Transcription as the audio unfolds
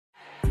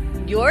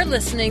You're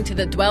listening to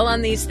the Dwell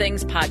on These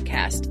Things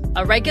podcast,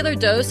 a regular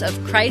dose of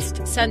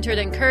Christ-centered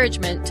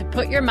encouragement to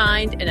put your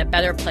mind in a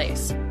better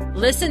place.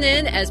 Listen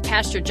in as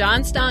Pastor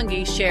John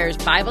Stange shares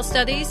Bible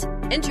studies,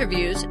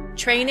 interviews,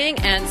 training,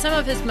 and some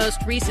of his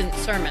most recent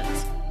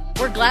sermons.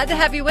 We're glad to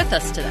have you with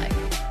us today.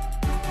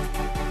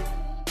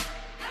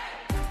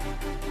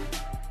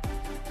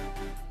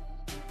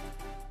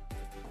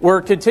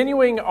 We're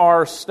continuing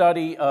our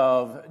study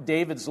of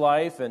David's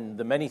life and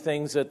the many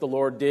things that the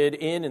Lord did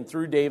in and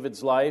through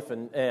David's life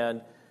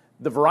and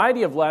the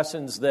variety of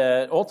lessons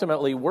that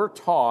ultimately we're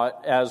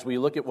taught as we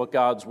look at what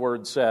God's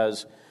Word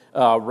says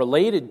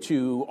related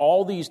to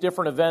all these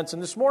different events.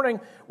 And this morning,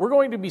 we're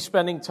going to be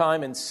spending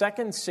time in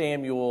 2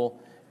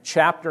 Samuel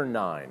chapter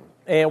 9.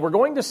 And we're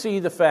going to see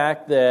the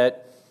fact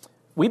that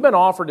we've been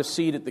offered a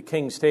seat at the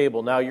king's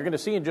table. Now, you're going to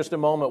see in just a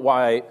moment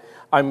why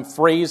I'm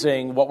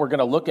phrasing what we're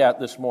going to look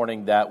at this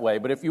morning that way.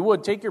 But if you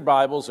would, take your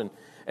Bibles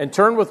and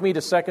turn with me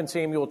to 2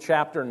 Samuel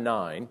chapter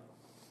 9.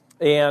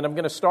 And I'm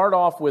going to start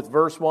off with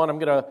verse 1. I'm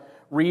going to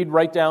read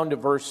right down to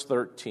verse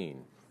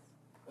 13.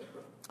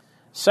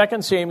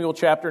 2 Samuel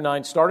chapter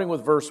 9, starting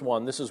with verse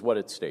 1, this is what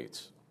it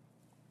states.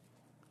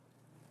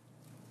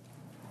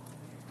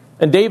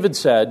 And David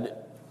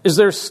said, "Is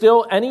there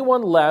still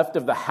anyone left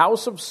of the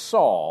house of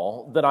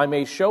Saul that I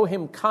may show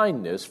him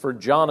kindness for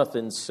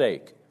Jonathan's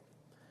sake?"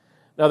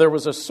 Now there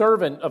was a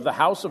servant of the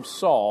house of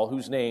Saul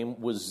whose name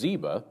was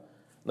Ziba. And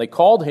they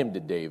called him to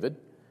David.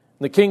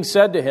 And the king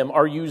said to him,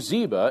 "Are you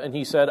Ziba?" And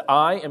he said,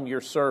 "I am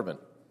your servant."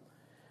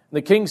 And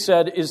the king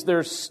said, is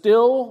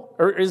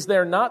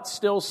there not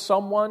still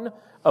someone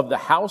of the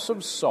house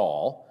of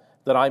Saul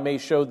that I may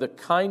show the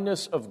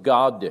kindness of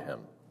God to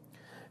him?"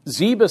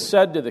 Ziba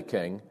said to the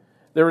king,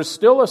 "There is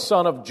still a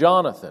son of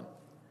Jonathan.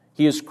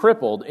 He is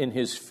crippled in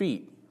his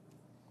feet."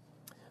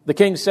 The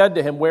king said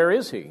to him, "Where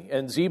is he?"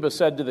 And Ziba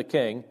said to the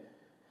king,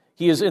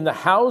 "He is in the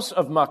house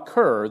of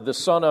Machir, the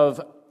son of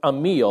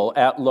Amiel,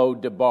 at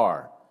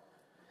Lo-debar."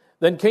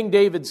 Then King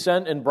David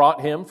sent and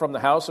brought him from the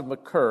house of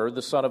Machir,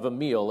 the son of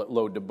Amiel, at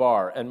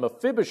Lo-debar. And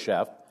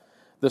Mephibosheth,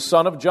 the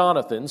son of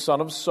Jonathan,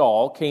 son of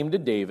Saul, came to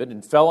David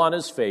and fell on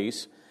his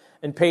face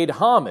and paid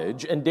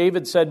homage. And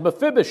David said,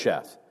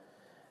 "Mephibosheth."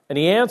 And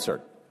he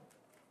answered,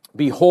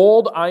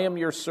 "Behold, I am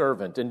your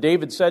servant." And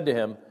David said to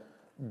him,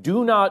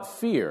 "Do not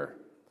fear,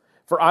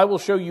 for I will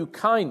show you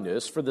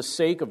kindness for the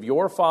sake of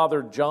your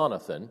father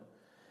Jonathan,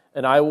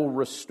 and I will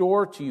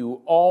restore to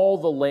you all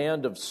the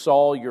land of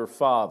Saul your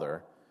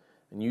father,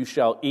 and you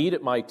shall eat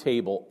at my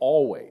table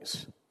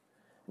always."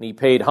 And he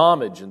paid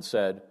homage and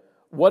said,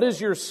 "What is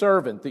your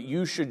servant that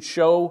you should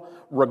show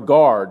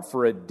regard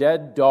for a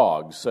dead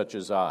dog such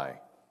as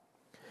I?"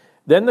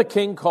 Then the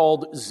king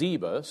called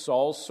Ziba,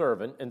 Saul's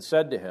servant, and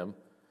said to him,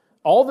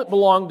 "All that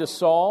belonged to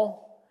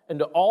Saul and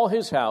to all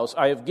his house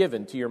I have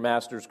given to your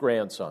master's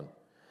grandson.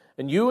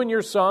 And you and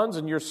your sons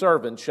and your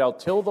servants shall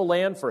till the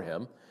land for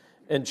him,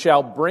 and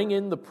shall bring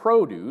in the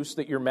produce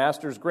that your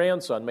master's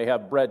grandson may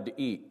have bread to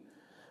eat.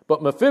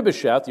 But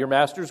Mephibosheth, your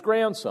master's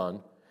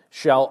grandson,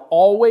 shall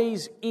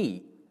always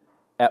eat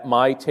at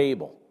my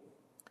table."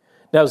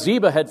 Now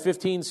Ziba had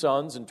 15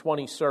 sons and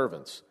 20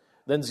 servants.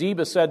 Then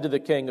Ziba said to the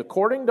king,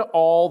 "According to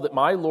all that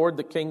my lord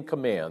the king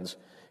commands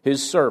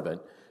his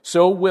servant,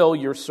 so will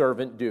your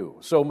servant do."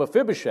 So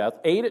Mephibosheth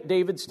ate at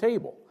David's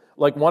table,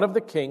 like one of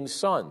the king's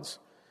sons.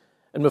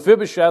 And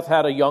Mephibosheth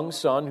had a young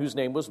son whose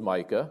name was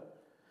Micah,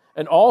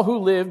 and all who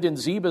lived in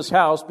Ziba's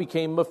house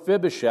became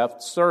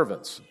Mephibosheth's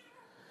servants.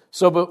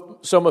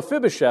 So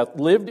Mephibosheth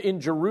lived in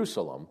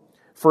Jerusalem,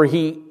 for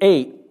he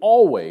ate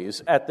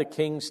always at the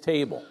king's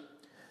table.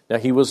 Now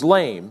he was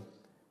lame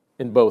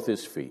in both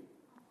his feet.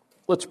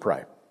 Let's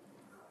pray.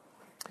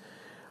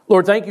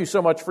 Lord, thank you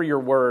so much for your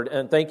word,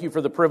 and thank you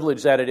for the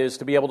privilege that it is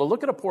to be able to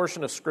look at a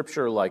portion of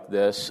Scripture like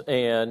this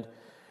and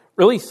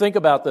really think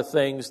about the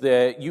things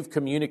that you've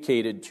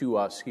communicated to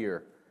us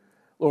here.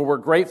 Lord, we're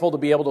grateful to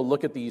be able to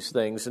look at these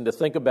things and to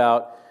think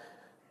about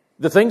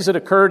the things that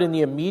occurred in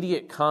the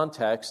immediate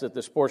context that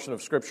this portion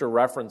of Scripture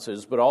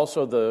references, but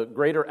also the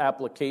greater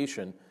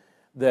application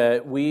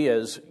that we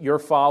as your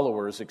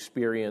followers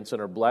experience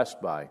and are blessed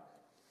by.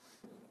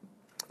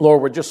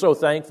 Lord, we're just so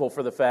thankful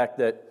for the fact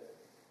that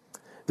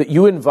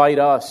you invite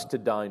us to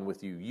dine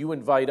with you. You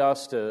invite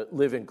us to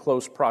live in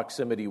close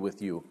proximity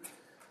with you.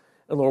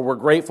 And Lord, we're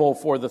grateful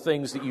for the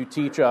things that you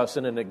teach us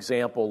in an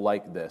example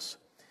like this.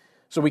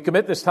 So we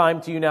commit this time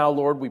to you now,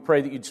 Lord. We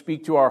pray that you'd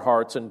speak to our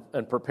hearts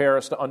and prepare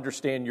us to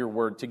understand your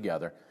word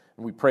together.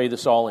 And we pray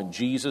this all in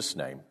Jesus'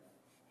 name.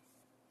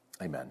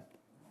 Amen.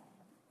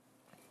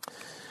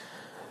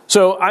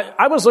 So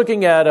I was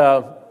looking at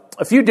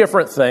a few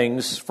different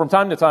things. From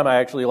time to time, I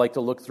actually like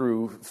to look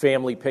through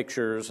family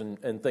pictures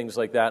and things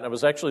like that. And I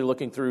was actually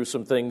looking through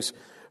some things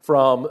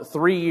from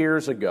 3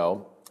 years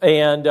ago.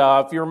 And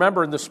if you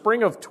remember, in the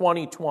spring of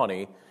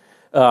 2020,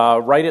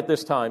 right at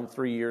this time,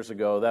 3 years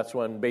ago, that's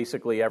when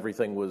basically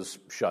everything was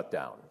shut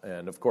down.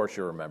 And of course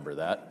you remember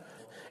that.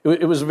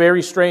 It was a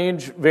very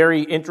strange,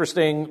 very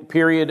interesting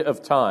period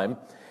of time.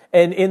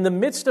 And in the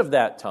midst of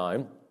that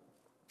time,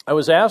 I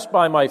was asked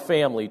by my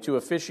family to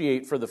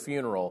officiate for the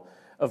funeral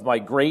of my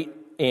great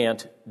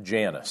aunt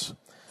Janice.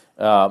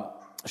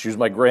 She was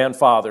my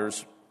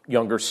grandfather's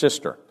younger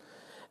sister.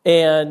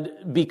 And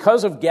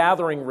because of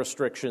gathering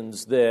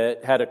restrictions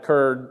that had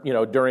occurred,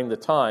 during the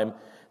time,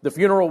 the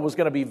funeral was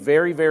going to be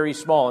very, very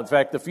small. In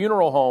fact, the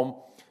funeral home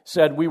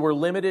said we were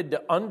limited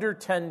to under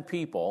 10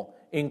 people,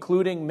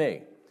 including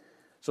me.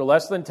 So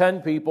less than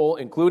 10 people,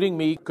 including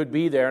me, could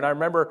be there. And I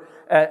remember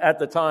at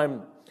the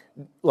time,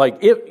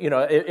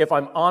 if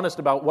I'm honest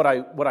about what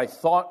I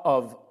thought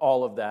of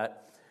all of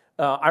that,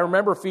 I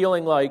remember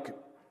feeling like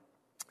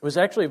it was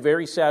actually a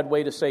very sad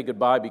way to say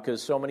goodbye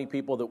because so many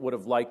people that would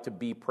have liked to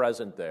be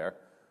present there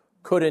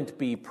couldn't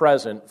be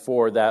present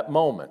for that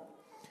moment.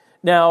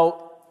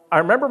 Now, I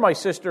remember my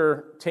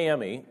sister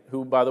Tammy,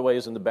 who, by the way,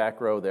 is in the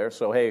back row there.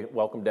 So, hey,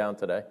 welcome down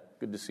today.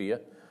 Good to see you.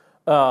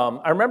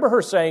 I remember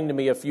her saying to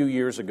me a few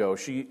years ago,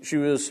 she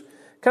was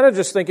kind of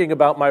just thinking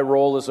about my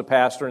role as a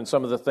pastor and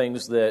some of the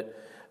things that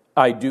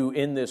I do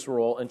in this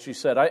role. And she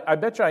said, I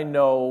bet you I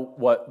know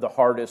what the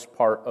hardest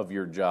part of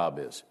your job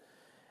is.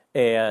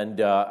 And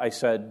I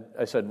said,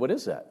 what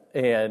is that?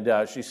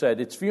 And she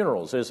said, it's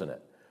funerals, isn't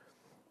it?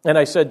 And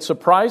I said,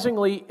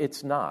 surprisingly,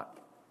 it's not.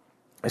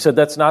 I said,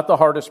 that's not the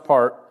hardest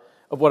part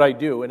of what I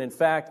do. And in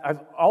fact, I've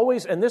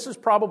always, and this is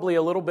probably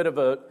a little bit of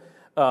a,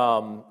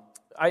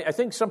 I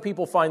think some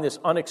people find this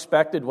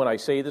unexpected when I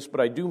say this, but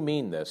I do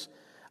mean this.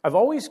 I've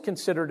always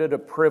considered it a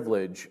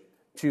privilege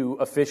to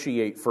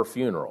officiate for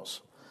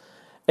funerals.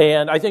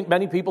 And I think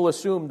many people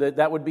assume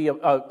that would be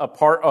a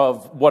part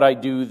of what I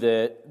do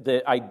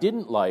that I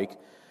didn't like.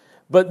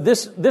 But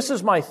this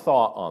is my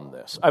thought on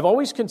this. I've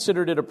always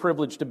considered it a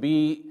privilege to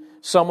be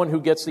someone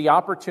who gets the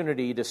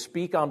opportunity to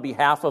speak on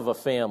behalf of a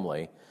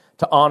family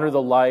to honor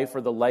the life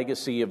or the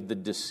legacy of the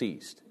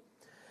deceased.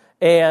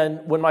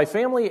 And when my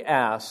family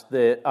asked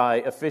that I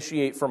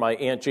officiate for my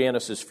Aunt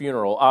Janice's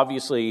funeral,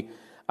 obviously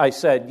I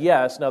said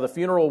yes. Now, the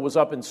funeral was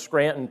up in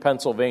Scranton,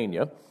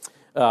 Pennsylvania,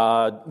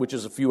 which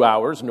is a few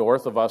hours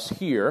north of us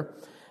here.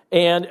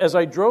 And as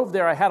I drove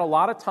there, I had a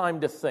lot of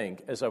time to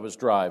think as I was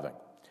driving.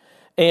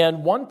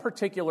 And one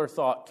particular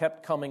thought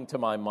kept coming to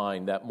my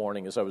mind that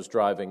morning as I was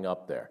driving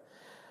up there.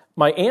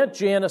 My Aunt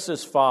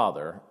Janice's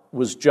father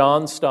was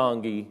John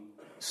Stange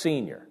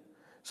Sr.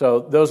 So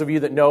those of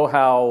you that know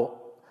how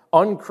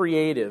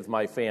uncreative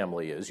my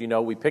family is,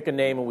 we pick a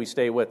name and we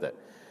stay with it.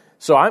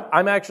 So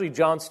I'm actually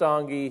John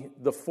Stange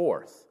the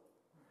fourth,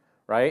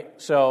 right?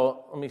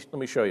 So let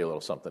me show you a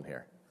little something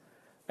here.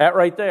 That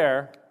right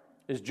there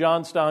is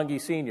John Stange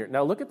Sr.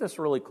 Now look at this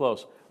really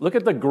close. Look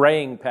at the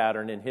graying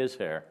pattern in his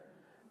hair.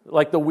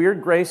 Like the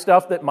weird gray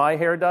stuff that my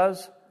hair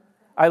does.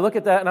 I look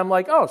at that and I'm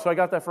like, oh, so I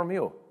got that from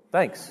you.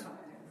 Thanks.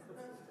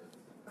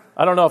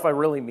 I don't know if I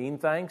really mean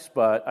thanks,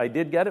 but I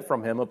did get it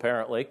from him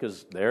apparently,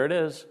 because there it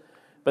is.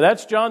 But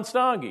that's John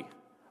Stange.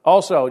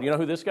 Also, do you know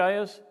who this guy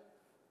is?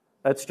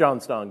 That's John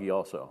Stange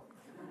also.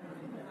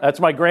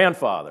 That's my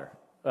grandfather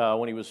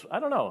when he was,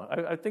 I don't know,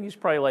 I think he's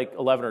probably like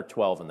 11 or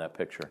 12 in that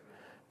picture.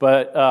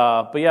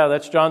 But yeah,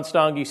 that's John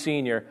Stange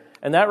Sr.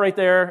 And that right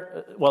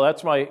there, well,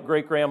 that's my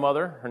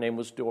great-grandmother. Her name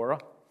was Dora.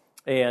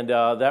 And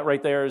that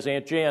right there is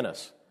Aunt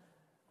Janice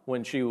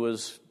when she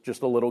was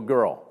just a little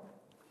girl.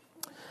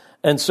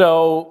 And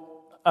so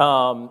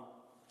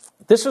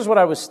this is what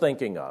I was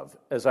thinking of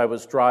as I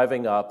was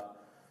driving up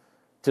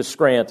to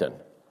Scranton.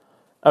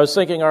 I was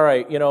thinking, all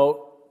right,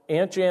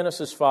 Aunt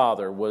Janice's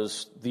father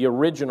was the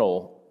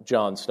original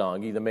John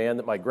Stange, the man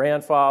that my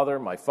grandfather,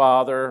 my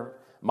father,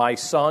 my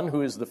son,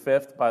 who is the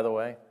fifth, by the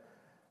way,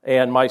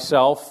 and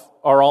myself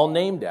are all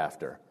named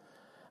after.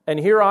 And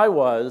here I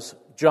was,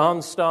 John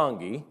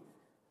Stange,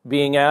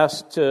 being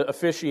asked to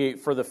officiate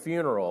for the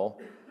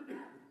funeral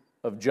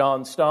of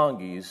John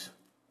Stange's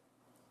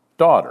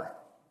daughter.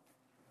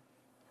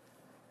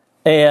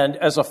 And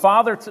as a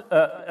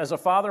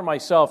father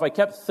myself, I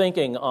kept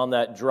thinking on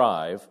that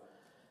drive,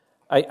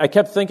 I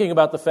kept thinking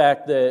about the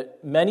fact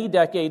that many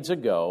decades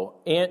ago,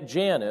 Aunt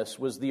Janice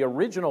was the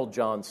original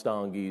John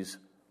Stange's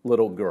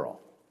little girl.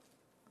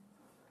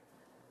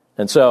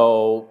 And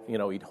so,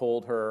 he'd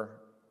hold her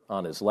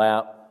on his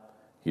lap,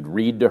 he'd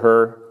read to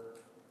her,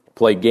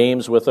 play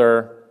games with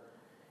her,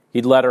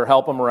 he'd let her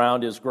help him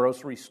around his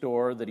grocery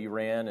store that he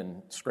ran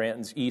in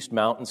Scranton's East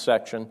Mountain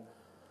section.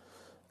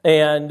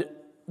 And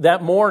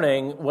that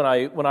morning, when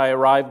I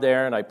arrived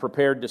there and I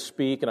prepared to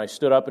speak and I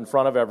stood up in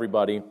front of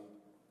everybody,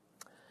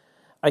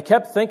 I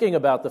kept thinking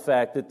about the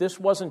fact that this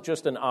wasn't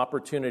just an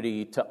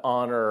opportunity to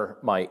honor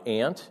my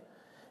aunt.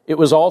 It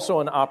was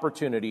also an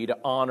opportunity to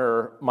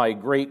honor my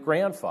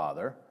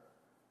great-grandfather,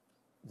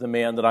 the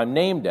man that I'm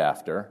named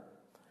after.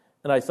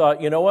 And I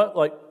thought, you know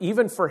what?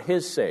 Even for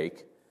his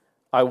sake,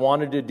 I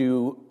wanted to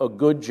do a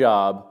good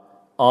job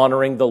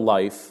honoring the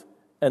life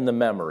and the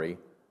memory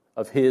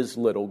of his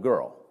little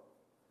girl.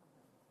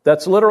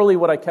 That's literally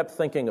what I kept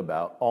thinking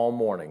about all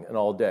morning and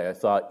all day. I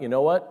thought, you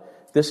know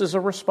what? This is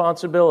a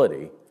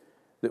responsibility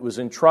that was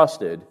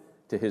entrusted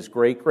to his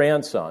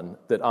great-grandson,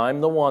 that I'm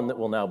the one that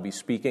will now be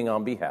speaking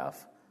on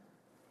behalf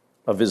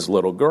of his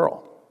little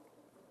girl.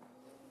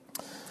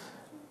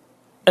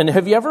 And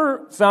have you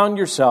ever found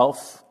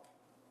yourself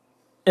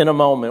in a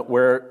moment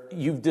where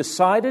you've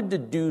decided to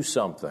do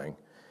something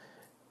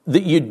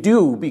that you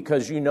do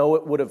because you know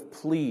it would have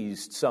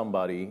pleased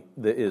somebody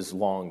that is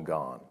long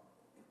gone?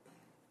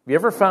 Have you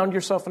ever found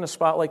yourself in a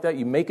spot like that?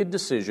 You make a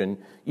decision,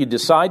 you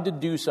decide to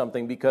do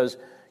something because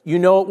you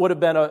know it would have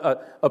been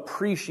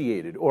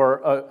appreciated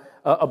or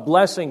a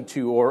blessing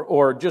to,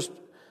 or just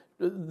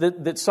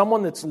that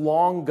someone that's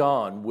long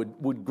gone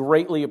would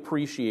greatly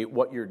appreciate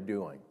what you're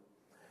doing.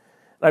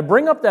 And I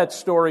bring up that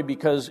story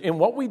because in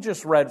what we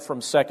just read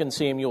from 2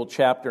 Samuel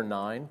chapter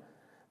 9,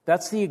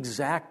 that's the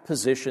exact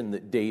position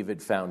that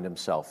David found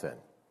himself in.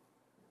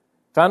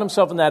 Found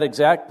himself in that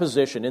exact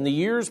position. In the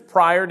years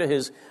prior to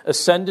his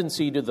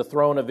ascendancy to the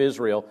throne of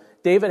Israel,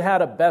 David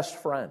had a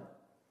best friend.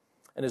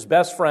 And his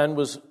best friend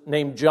was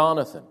named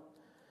Jonathan.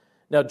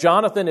 Now,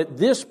 Jonathan, at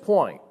this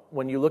point,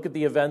 when you look at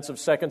the events of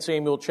 2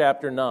 Samuel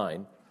chapter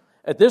 9,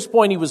 at this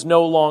point he was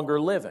no longer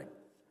living.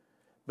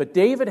 But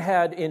David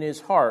had in his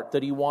heart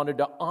that he wanted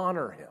to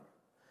honor him.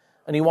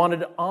 And he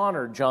wanted to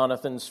honor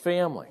Jonathan's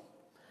family.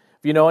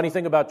 If you know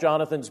anything about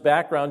Jonathan's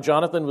background,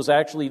 Jonathan was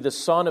actually the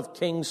son of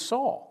King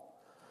Saul.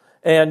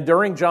 And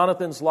during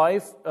Jonathan's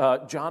life,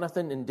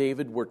 Jonathan and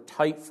David were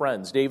tight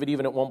friends. David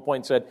even at one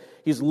point said,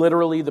 he's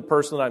literally the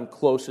person that I'm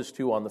closest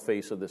to on the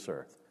face of this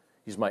earth.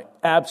 He's my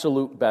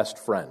absolute best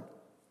friend.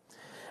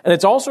 And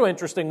it's also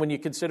interesting when you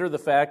consider the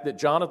fact that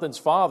Jonathan's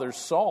father,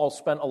 Saul,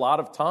 spent a lot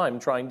of time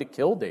trying to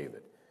kill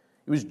David.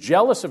 He was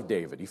jealous of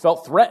David. He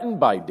felt threatened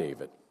by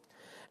David.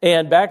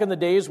 And back in the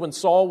days when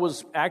Saul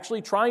was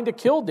actually trying to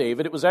kill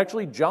David, it was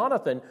actually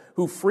Jonathan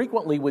who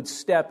frequently would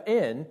step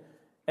in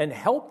and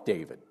help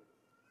David.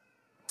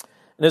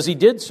 And as he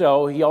did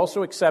so, he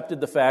also accepted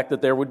the fact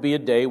that there would be a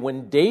day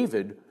when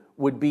David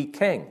would be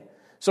king.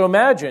 So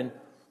imagine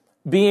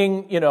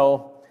being,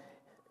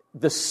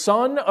 the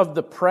son of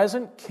the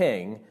present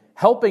king,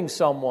 helping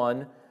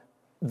someone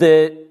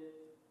that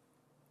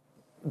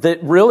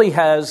really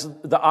has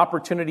the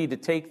opportunity to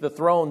take the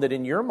throne, that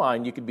in your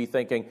mind you could be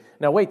thinking,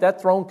 now wait,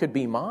 that throne could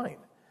be mine.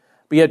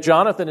 But yet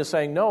Jonathan is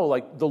saying, no,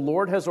 the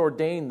Lord has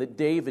ordained that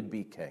David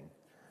be king.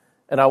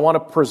 And I want to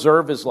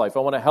preserve his life.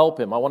 I want to help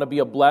him. I want to be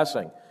a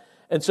blessing.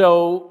 And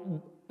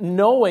so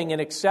knowing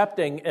and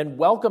accepting and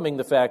welcoming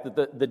the fact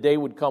that the day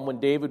would come when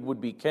David would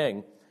be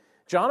king,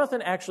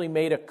 Jonathan actually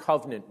made a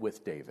covenant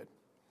with David.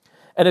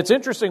 And it's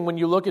interesting when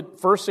you look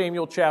at 1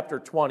 Samuel chapter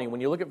 20,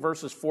 when you look at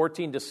verses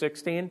 14 to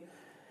 16,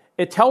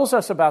 it tells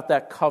us about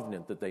that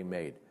covenant that they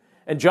made.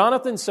 And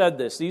Jonathan said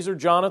this. These are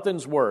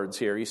Jonathan's words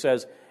here. He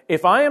says,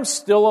 if I am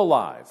still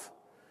alive,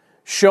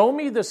 show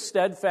me the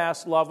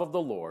steadfast love of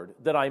the Lord,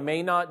 that I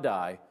may not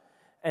die,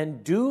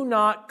 and do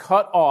not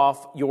cut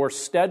off your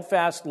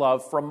steadfast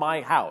love from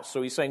my house.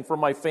 So he's saying from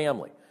my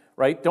family,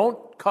 right?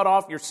 Don't cut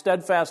off your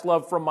steadfast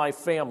love from my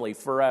family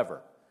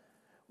forever,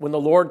 when the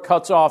Lord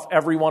cuts off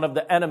every one of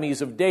the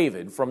enemies of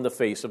David from the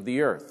face of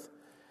the earth.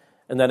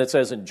 And then it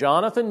says, and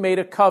Jonathan made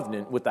a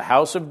covenant with the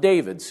house of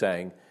David,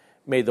 saying,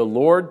 may the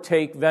Lord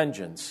take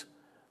vengeance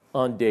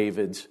on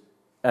David's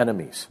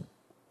enemies.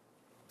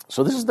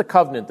 So this is the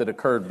covenant that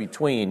occurred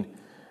between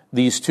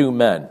these two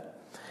men.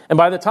 And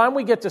by the time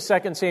we get to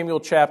 2 Samuel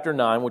chapter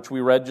 9, which we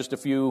read just a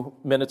few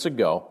minutes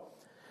ago,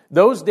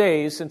 those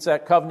days since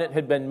that covenant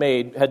had been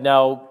made had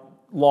now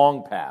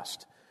long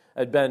passed.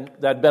 That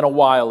had been a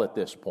while at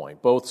this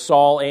point. Both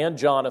Saul and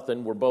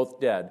Jonathan were both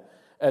dead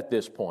at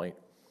this point.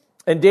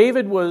 And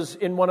David was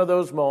in one of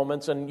those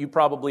moments, and you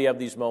probably have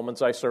these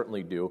moments, I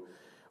certainly do,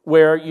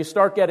 where you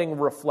start getting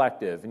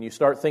reflective and you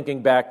start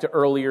thinking back to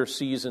earlier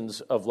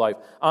seasons of life.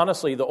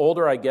 Honestly, the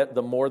older I get,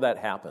 the more that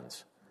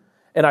happens.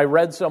 And I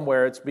read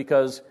somewhere it's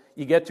because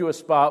you get to a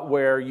spot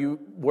where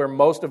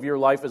most of your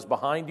life is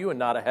behind you and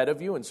not ahead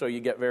of you, and so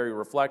you get very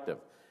reflective.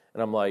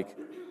 And I'm like,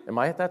 am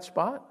I at that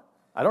spot?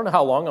 I don't know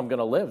how long I'm going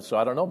to live, so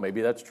I don't know.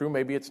 Maybe that's true,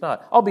 maybe it's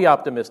not. I'll be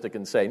optimistic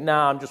and say,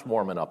 nah, I'm just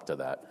warming up to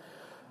that.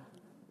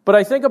 But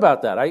I think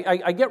about that.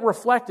 I get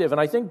reflective, and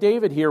I think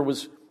David here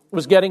was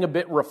getting a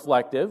bit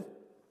reflective.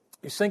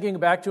 He's thinking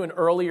back to an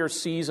earlier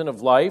season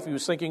of life. He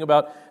was thinking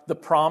about the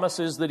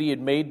promises that he had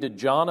made to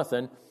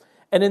Jonathan.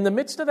 And in the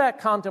midst of that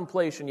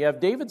contemplation, you have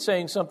David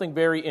saying something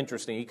very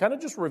interesting. He kind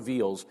of just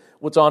reveals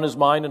what's on his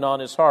mind and on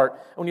his heart.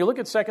 When you look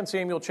at 2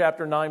 Samuel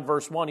chapter 9,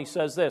 verse 1, he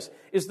says this,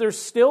 is there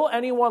still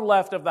anyone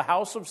left of the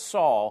house of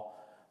Saul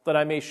that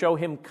I may show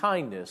him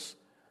kindness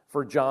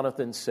for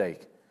Jonathan's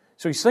sake?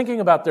 So he's thinking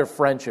about their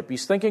friendship.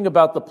 He's thinking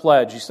about the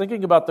pledge. He's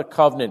thinking about the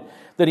covenant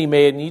that he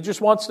made. And he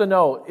just wants to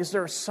know, is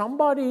there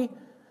somebody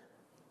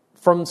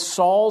from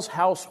Saul's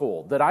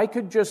household that I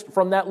could just,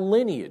 from that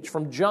lineage,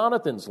 from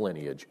Jonathan's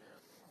lineage,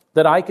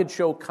 that I could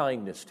show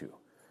kindness to?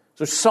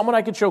 So someone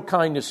I could show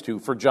kindness to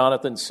for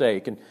Jonathan's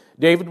sake. And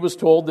David was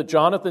told that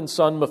Jonathan's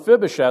son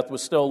Mephibosheth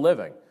was still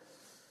living.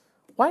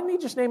 Why didn't he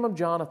just name him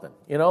Jonathan?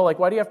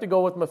 Why do you have to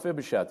go with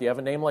Mephibosheth? You have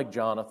a name like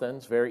Jonathan.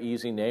 It's a very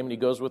easy name, and he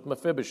goes with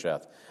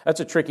Mephibosheth. That's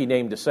a tricky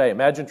name to say.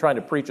 Imagine trying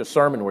to preach a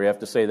sermon where you have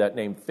to say that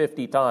name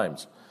 50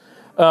 times.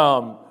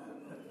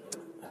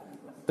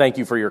 Thank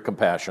you for your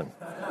compassion.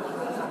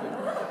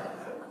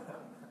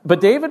 But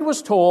David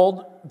was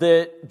told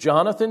that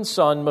Jonathan's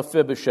son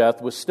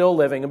Mephibosheth was still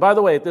living. And by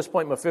the way, at this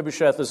point,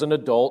 Mephibosheth is an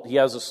adult. He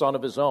has a son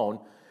of his own.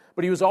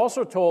 But he was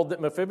also told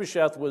that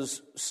Mephibosheth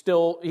was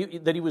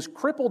that he was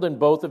crippled in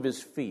both of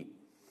his feet.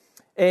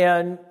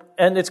 And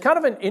it's kind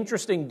of an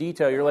interesting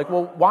detail. You're like,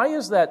 well, why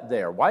is that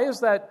there? Why is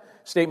that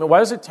statement? Why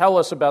does it tell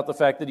us about the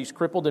fact that he's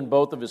crippled in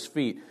both of his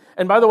feet?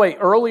 And by the way,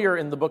 earlier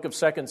in the book of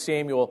 2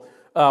 Samuel,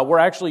 we're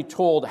actually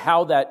told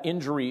how that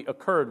injury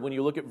occurred. When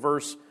you look at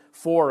verse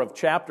 4 of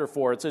chapter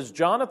 4, it says,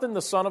 Jonathan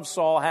the son of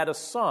Saul had a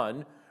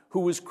son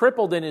who was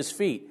crippled in his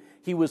feet.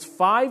 He was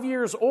 5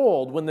 years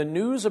old when the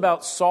news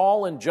about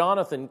Saul and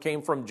Jonathan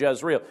came from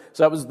Jezreel.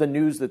 So that was the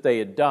news that they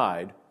had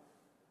died.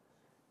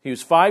 He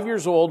was 5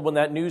 years old when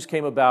that news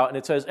came about, and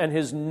it says, and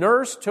his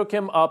nurse took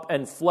him up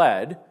and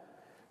fled.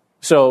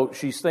 So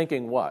she's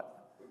thinking what?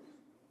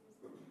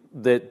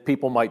 That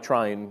people might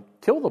try and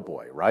kill the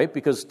boy, right?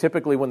 Because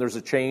typically when there's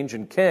a change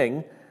in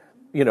king,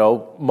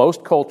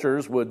 most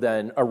cultures would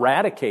then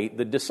eradicate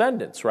the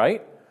descendants,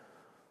 right?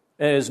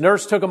 And his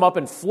nurse took him up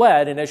and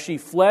fled, and as she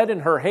fled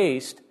in her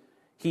haste,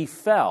 he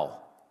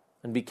fell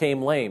and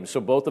became lame.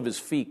 So both of his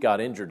feet got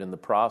injured in the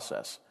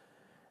process.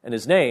 And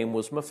his name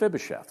was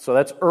Mephibosheth. So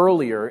that's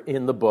earlier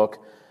in the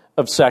book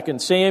of 2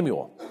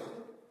 Samuel.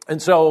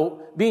 And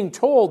so being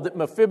told that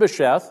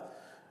Mephibosheth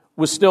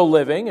was still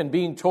living and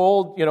being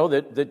told,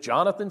 that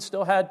Jonathan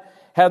still had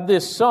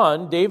this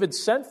son, David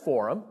sent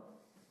for him,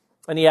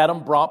 and he had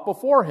him brought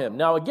before him.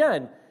 Now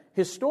again,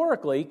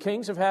 historically,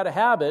 kings have had a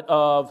habit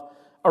of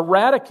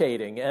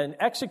eradicating and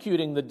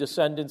executing the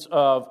descendants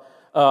of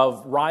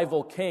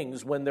rival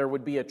kings when there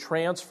would be a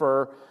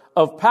transfer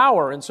of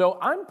power. And so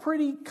I'm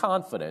pretty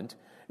confident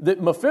that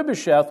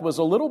Mephibosheth was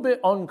a little bit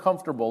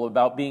uncomfortable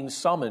about being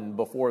summoned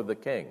before the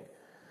king.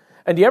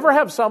 And do you ever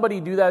have somebody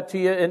do that to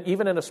you, and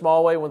even in a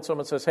small way, when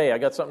someone says, hey, I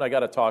got something I got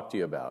to talk to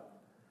you about?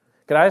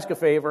 Can I ask a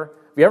favor?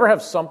 If you ever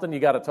have something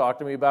you got to talk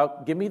to me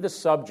about, give me the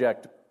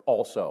subject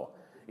also.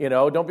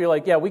 Don't be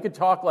like, yeah, we could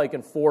talk like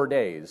in 4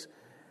 days.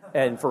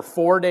 And for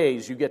 4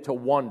 days, you get to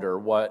wonder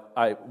what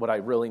I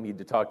really need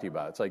to talk to you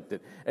about. It's like,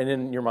 and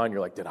in your mind,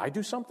 you're like, did I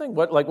do something?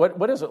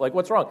 What is it? Like,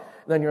 what's wrong?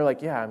 And then you're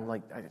like, yeah,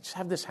 I just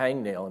have this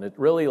hangnail, and it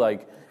really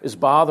is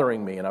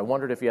bothering me. And I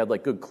wondered if you had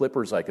good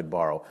clippers I could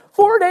borrow.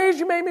 4 days,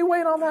 you made me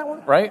wait on that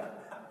one, right?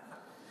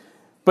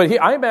 But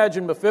I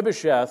imagine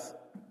Mephibosheth,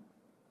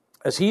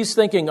 as he's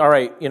thinking, all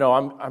right,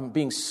 I'm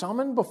being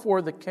summoned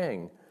before the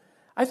king.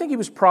 I think he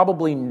was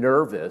probably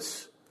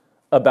nervous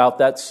about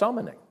that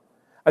summoning.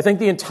 I think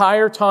the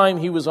entire time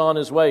he was on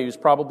his way, he was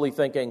probably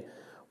thinking,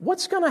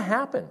 what's going to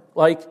happen?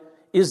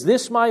 Is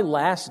this my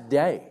last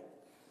day?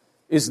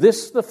 Is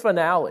this the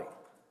finale?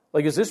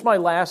 Is this my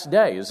last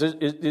day?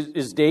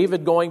 Is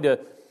David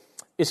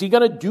is he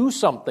going to do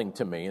something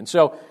to me? And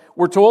so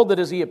we're told that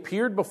as he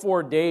appeared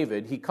before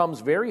David, he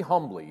comes very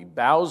humbly. He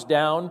bows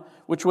down,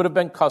 which would have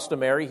been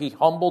customary. He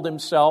humbled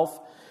himself.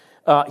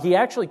 He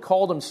actually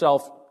called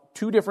himself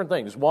two different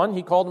things. One,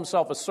 he called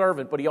himself a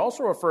servant, but he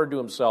also referred to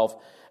himself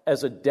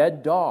as a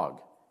dead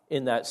dog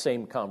in that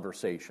same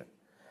conversation.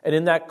 And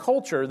in that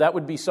culture, that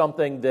would be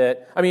something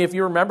that, if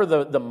you remember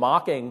the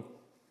mocking,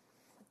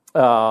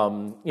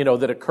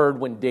 that occurred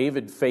when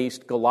David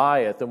faced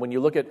Goliath, and when you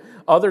look at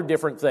other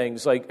different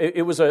things,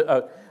 it was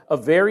a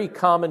very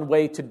common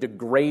way to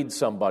degrade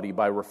somebody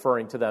by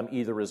referring to them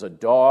either as a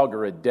dog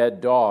or a dead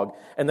dog.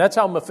 And that's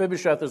how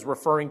Mephibosheth is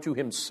referring to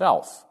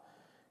himself.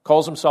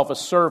 Calls himself a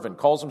servant,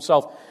 calls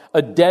himself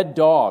a dead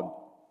dog.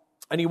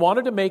 And he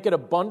wanted to make it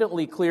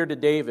abundantly clear to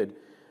David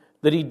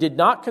that he did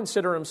not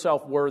consider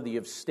himself worthy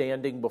of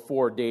standing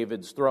before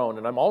David's throne.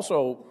 And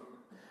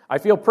I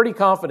feel pretty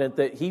confident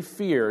that he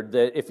feared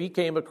that if he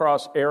came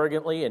across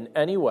arrogantly in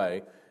any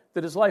way,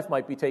 that his life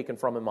might be taken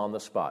from him on the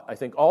spot. I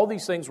think all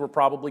these things were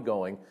probably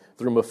going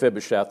through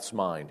Mephibosheth's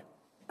mind.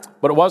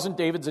 But it wasn't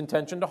David's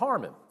intention to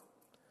harm him.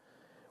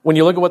 When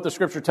you look at what the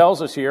scripture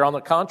tells us here, on the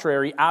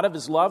contrary, out of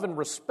his love and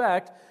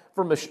respect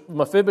for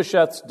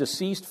Mephibosheth's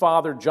deceased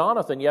father,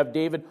 Jonathan, you have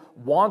David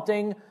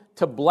wanting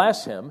to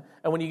bless him.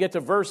 And when you get to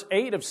verse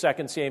 8 of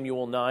 2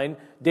 Samuel 9,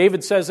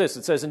 David says this.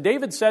 It says, and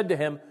David said to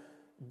him,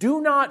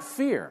 do not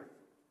fear,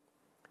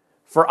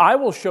 for I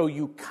will show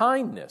you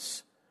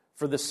kindness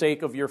for the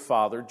sake of your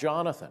father,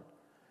 Jonathan.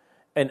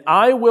 And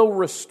I will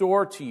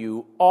restore to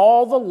you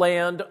all the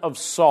land of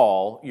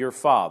Saul, your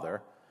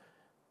father,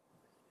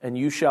 and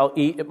you shall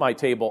eat at my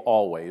table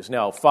always.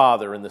 Now,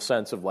 father in the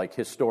sense of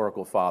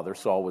historical father.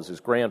 Saul was his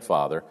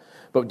grandfather.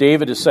 But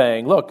David is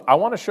saying, look, I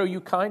want to show you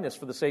kindness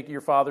for the sake of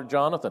your father,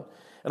 Jonathan.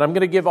 And I'm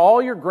going to give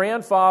all your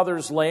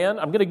grandfather's land.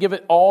 I'm going to give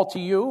it all to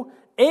you.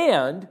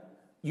 And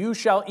you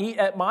shall eat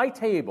at my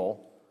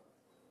table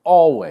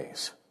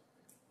always.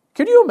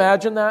 Can you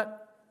imagine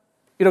that?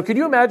 Could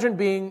you imagine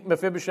being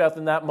Mephibosheth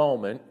in that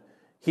moment,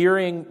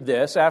 hearing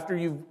this after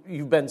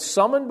you've been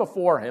summoned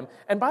before him?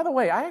 And by the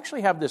way, I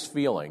actually have this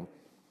feeling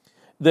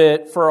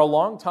that for a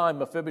long time,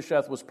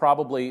 Mephibosheth was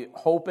probably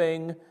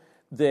hoping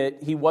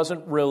that he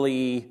wasn't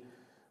really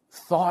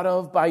thought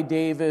of by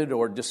David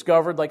or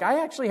discovered.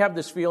 I actually have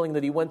this feeling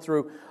that he went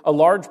through a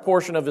large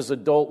portion of his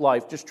adult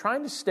life just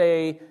trying to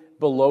stay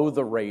below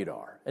the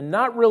radar and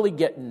not really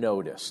get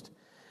noticed.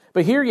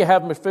 But here you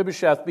have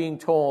Mephibosheth being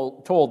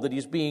told that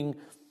he's being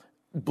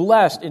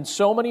blessed in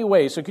so many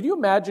ways. So could you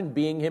imagine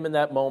being him in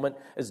that moment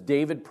as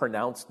David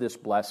pronounced this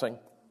blessing?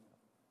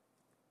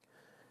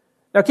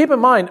 Now keep in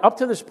mind, up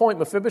to this point,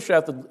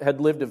 Mephibosheth had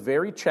lived a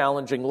very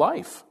challenging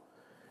life.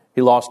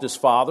 He lost his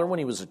father when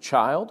he was a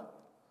child.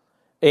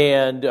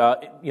 And,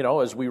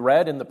 as we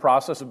read, in the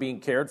process of being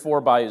cared for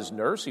by his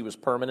nurse, he was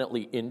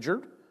permanently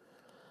injured.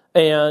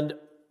 And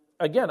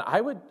again,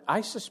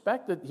 I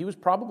suspect that he was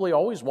probably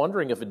always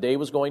wondering if a day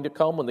was going to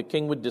come when the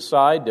king would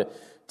decide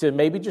to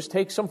maybe just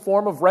take some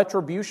form of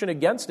retribution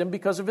against him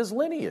because of his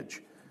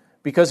lineage,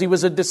 because he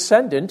was a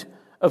descendant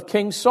of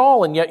King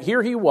Saul. And yet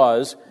here he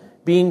was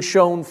being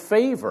shown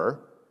favor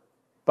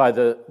by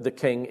the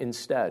king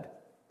instead.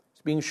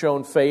 He's being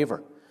shown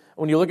favor.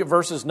 When you look at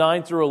verses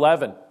 9 through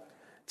 11, it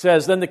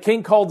says, "Then the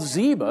king called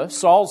Ziba,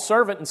 Saul's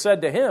servant, and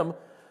said to him,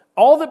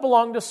 'All that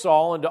belonged to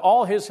Saul and to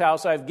all his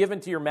house I have given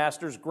to your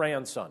master's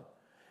grandson.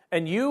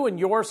 And you and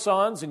your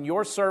sons and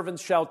your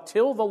servants shall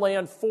till the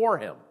land for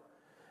him,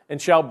 and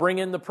shall bring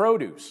in the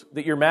produce,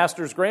 that your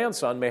master's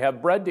grandson may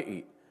have bread to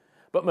eat.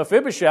 But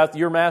Mephibosheth,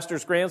 your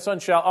master's grandson,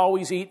 shall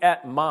always eat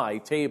at my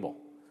table.'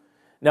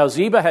 Now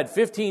Ziba had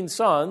 15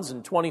 sons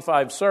and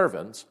 25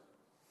 servants.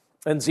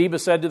 And Ziba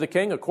said to the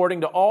king,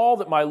 'According to all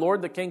that my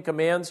lord the king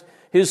commands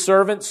his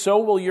servant, so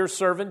will your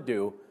servant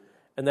do.'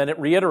 And then it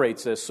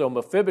reiterates this. So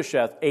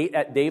Mephibosheth ate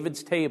at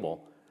David's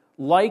table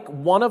like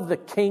one of the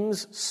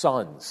king's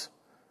sons."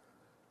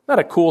 Not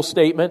a cool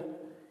statement?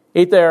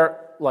 Ate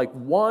there like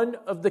one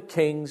of the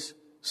king's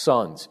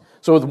sons.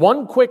 So with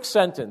one quick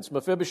sentence,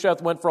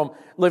 Mephibosheth went from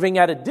living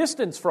at a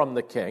distance from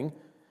the king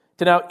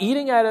to now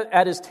eating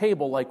at his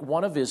table like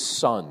one of his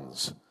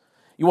sons.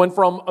 He went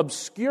from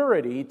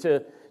obscurity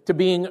to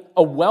being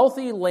a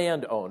wealthy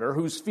landowner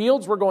whose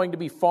fields were going to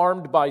be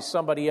farmed by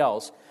somebody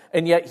else,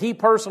 and yet he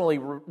personally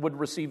would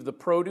receive the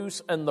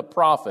produce and the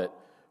profit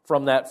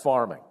from that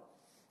farming.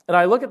 And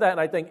I look at that and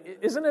I think,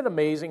 isn't it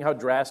amazing how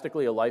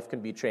drastically a life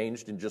can be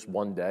changed in just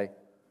one day?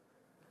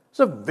 It's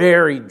a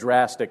very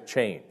drastic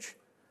change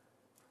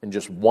in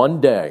just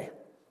one day.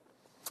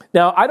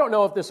 Now, I don't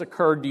know if this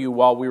occurred to you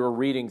while we were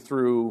reading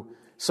through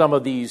some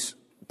of these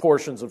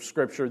portions of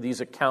Scripture, these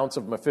accounts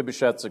of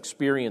Mephibosheth's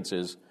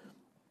experiences,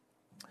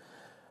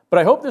 but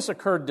I hope this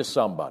occurred to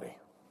somebody,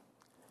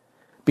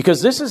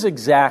 because this is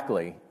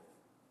exactly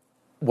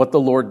what the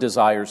Lord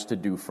desires to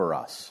do for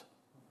us.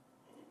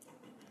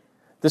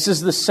 This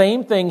is the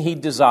same thing He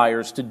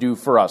desires to do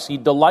for us. He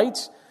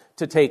delights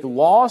to take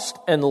lost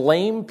and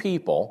lame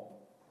people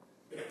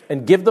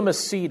and give them a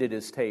seat at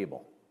His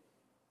table.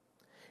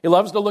 He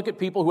loves to look at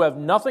people who have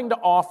nothing to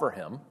offer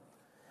Him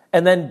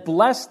and then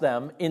bless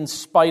them in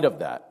spite of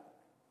that.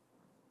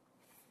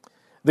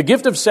 The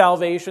gift of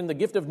salvation, the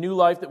gift of new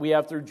life that we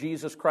have through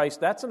Jesus Christ,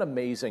 that's an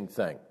amazing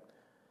thing.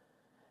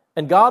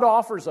 And God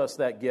offers us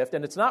that gift,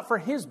 and it's not for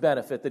His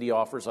benefit that He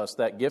offers us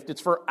that gift, it's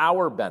for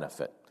our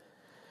benefit.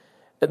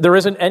 There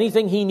isn't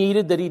anything He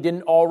needed that He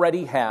didn't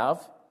already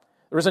have.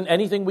 There isn't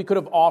anything we could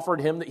have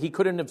offered Him that He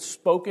couldn't have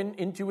spoken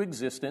into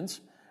existence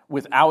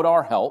without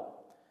our help.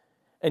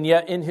 And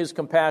yet, in His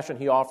compassion,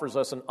 He offers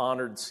us an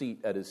honored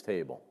seat at His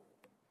table.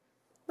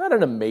 Not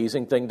an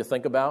amazing thing to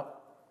think about?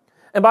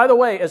 And by the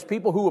way, as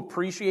people who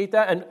appreciate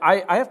that, and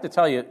I have to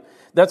tell you,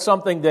 that's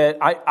something that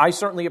I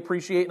certainly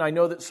appreciate, and I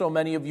know that so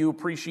many of you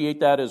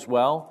appreciate that as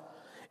well.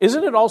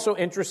 Isn't it also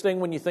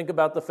interesting when you think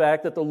about the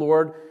fact that the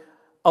Lord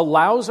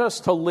allows us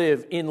to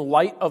live in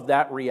light of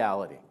that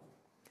reality?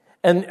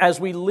 And as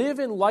we live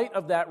in light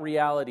of that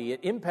reality, it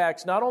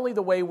impacts not only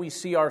the way we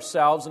see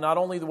ourselves, and not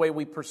only the way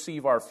we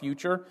perceive our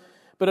future,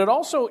 but it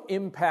also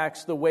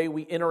impacts the way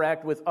we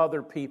interact with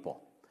other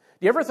people.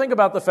 Do you ever think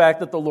about the fact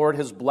that the Lord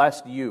has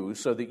blessed you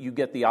so that you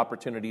get the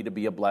opportunity to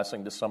be a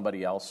blessing to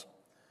somebody else? Do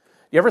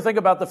you ever think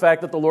about the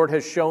fact that the Lord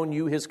has shown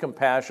you His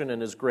compassion and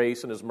His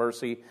grace and His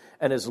mercy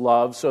and His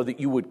love so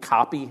that you would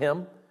copy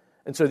Him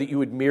and so that you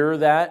would mirror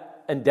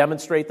that and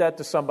demonstrate that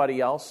to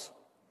somebody else?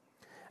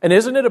 And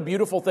isn't it a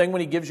beautiful thing when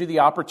He gives you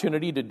the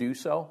opportunity to do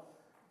so?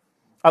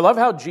 I love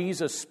how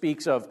Jesus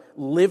speaks of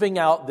living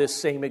out this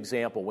same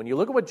example. When you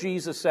look at what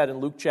Jesus said in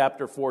Luke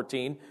chapter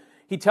 14,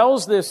 He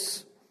tells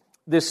this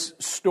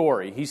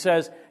story.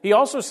 He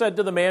also said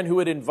to the man who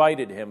had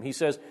invited Him, He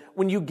says,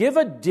 "When you give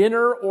a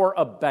dinner or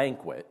a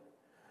banquet,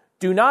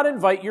 do not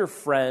invite your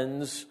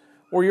friends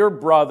or your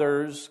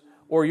brothers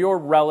or your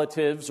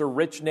relatives or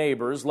rich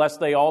neighbors, lest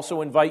they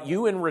also invite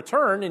you in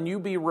return and you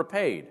be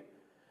repaid.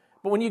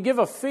 But when you give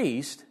a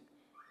feast,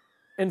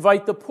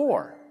 invite the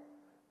poor,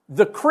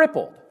 the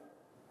crippled,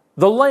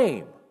 the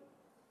lame,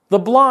 the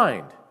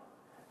blind,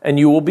 and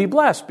you will be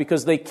blessed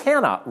because they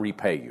cannot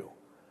repay you.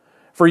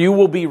 For you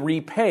will be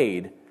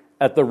repaid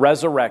at the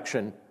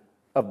resurrection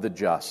of the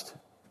just."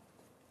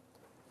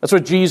 That's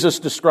what Jesus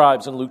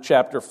describes in Luke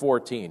chapter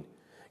 14.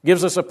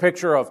 Gives us a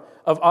picture of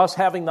us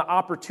having the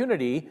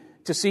opportunity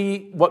to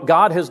see what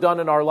God has done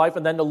in our life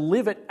and then to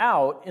live it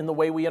out in the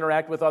way we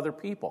interact with other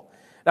people.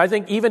 And I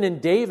think even in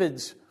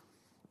David's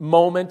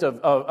moment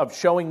of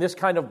showing this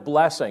kind of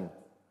blessing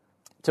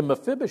to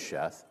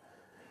Mephibosheth,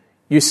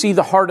 you see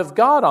the heart of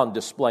God on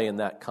display in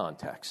that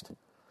context.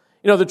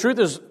 The truth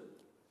is,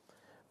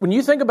 when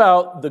you think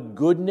about the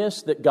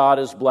goodness that God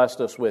has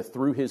blessed us with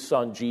through His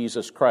Son,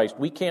 Jesus Christ,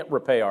 we can't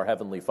repay our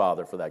Heavenly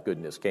Father for that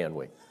goodness, can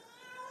we?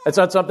 It's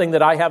not something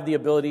that I have the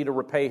ability to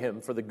repay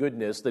Him for the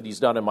goodness that He's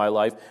done in my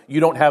life. You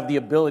don't have the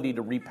ability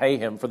to repay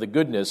Him for the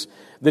goodness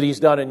that He's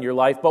done in your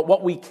life. But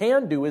what we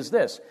can do is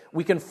this.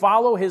 We can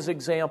follow His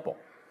example.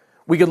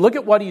 We can look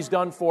at what He's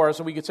done for us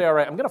and we could say, all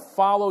right, I'm going to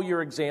follow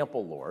your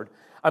example, Lord.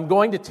 I'm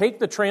going to take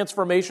the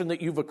transformation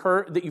that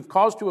you've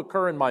caused to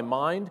occur in my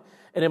mind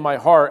and in my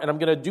heart, and I'm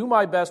going to do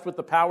my best with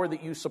the power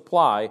that you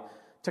supply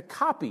to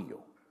copy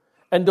you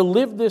and to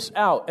live this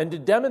out and to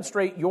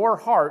demonstrate your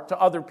heart to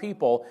other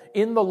people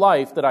in the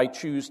life that I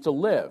choose to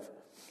live.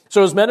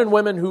 So as men and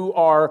women who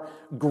are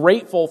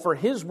grateful for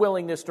His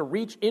willingness to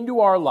reach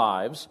into our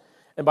lives,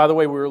 and by the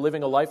way, we were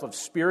living a life of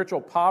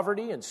spiritual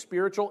poverty and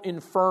spiritual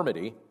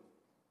infirmity,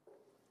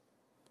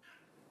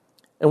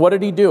 and what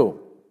did He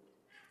do?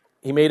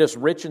 He made us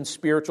rich in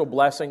spiritual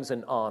blessings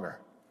and honor.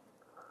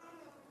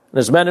 And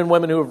as men and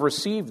women who have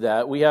received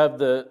that, we have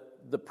the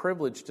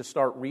privilege to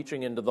start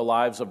reaching into the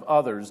lives of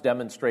others,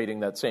 demonstrating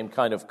that same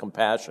kind of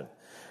compassion.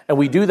 And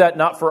we do that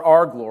not for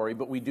our glory,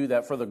 but we do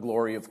that for the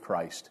glory of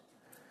Christ.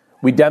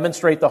 We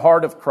demonstrate the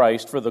heart of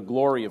Christ for the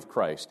glory of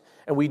Christ.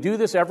 And we do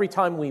this every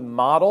time we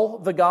model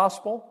the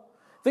gospel.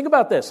 Think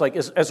about this, like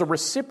as a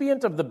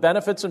recipient of the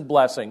benefits and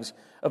blessings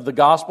of the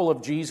gospel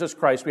of Jesus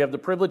Christ, we have the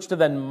privilege to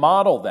then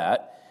model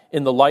that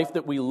in the life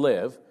that we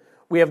live.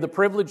 We have the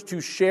privilege to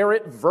share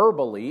it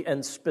verbally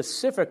and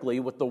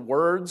specifically with the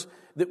words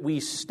that we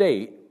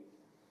state.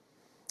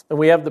 And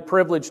we have the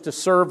privilege to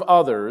serve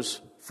others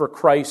for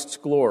Christ's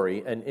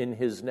glory and in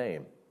His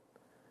name.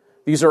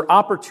 These are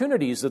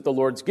opportunities that the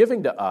Lord's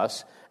giving to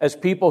us as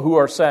people who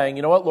are saying,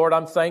 you know what, Lord,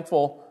 I'm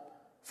thankful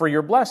for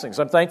your blessings.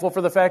 I'm thankful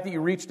for the fact that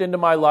you reached into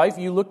my life.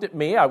 You looked at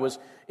me. I was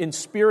in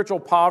spiritual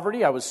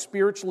poverty. I was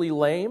spiritually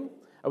lame.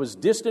 I was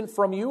distant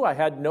from you. I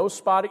had no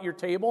spot at your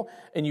table.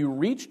 And you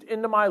reached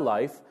into my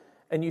life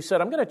and you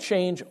said, I'm going to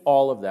change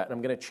all of that. And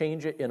I'm going to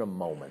change it in a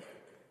moment.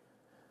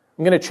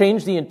 I'm going to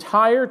change the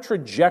entire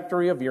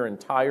trajectory of your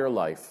entire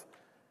life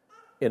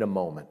in a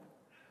moment.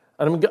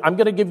 And I'm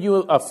going to give you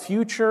a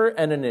future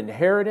and an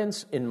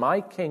inheritance in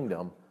my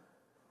kingdom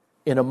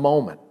in a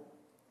moment.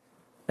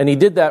 And He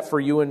did that for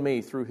you and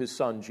me through His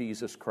Son,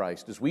 Jesus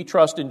Christ. As we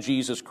trust in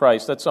Jesus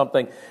Christ, that's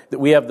something that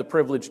we have the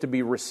privilege to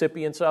be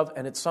recipients of,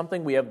 and it's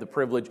something we have the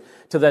privilege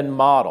to then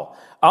model.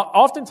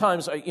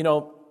 Oftentimes,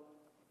 who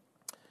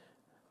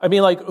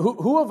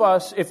of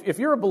us, if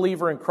you're a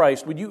believer in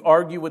Christ, would you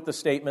argue with the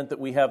statement that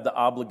we have the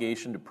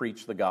obligation to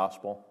preach the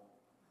gospel?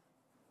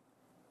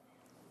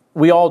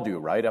 We all do,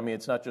 right?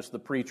 It's not just the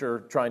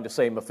preacher trying to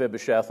say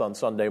Mephibosheth on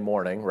Sunday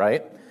morning,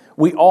 right?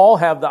 We all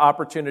have the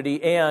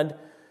opportunity and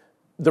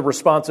the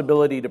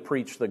responsibility to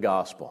preach the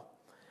gospel.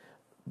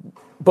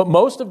 But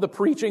most of the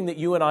preaching that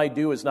you and I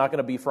do is not going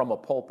to be from a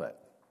pulpit.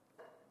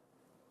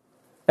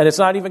 And it's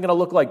not even going to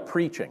look like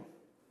preaching.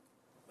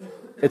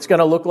 It's going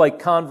to look like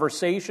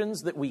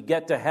conversations that we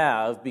get to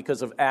have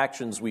because of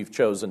actions we've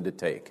chosen to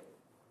take.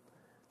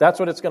 That's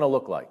what it's going to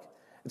look like.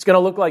 It's going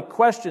to look like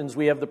questions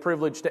we have the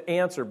privilege to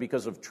answer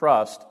because of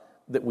trust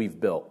that we've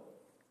built.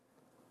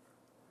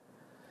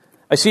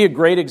 I see a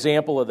great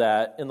example of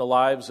that in the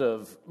lives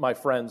of my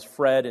friends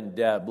Fred and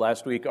Deb.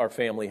 Last week, our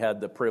family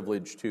had the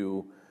privilege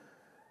to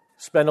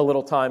spend a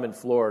little time in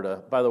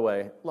Florida. By the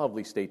way,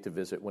 lovely state to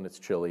visit when it's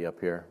chilly up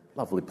here.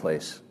 Lovely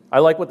place. I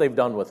like what they've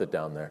done with it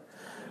down there.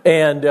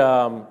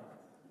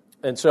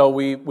 And so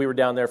we were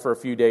down there for a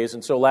few days.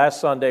 And so last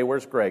Sunday,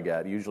 where's Greg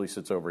at? He usually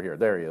sits over here.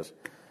 There he is.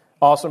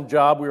 Awesome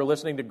job. We were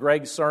listening to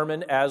Greg's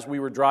sermon as we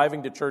were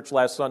driving to church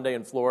last Sunday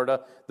in Florida.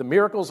 The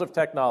miracles of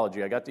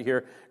technology. I got to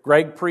hear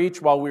Greg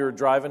preach while we were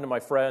driving to my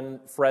friend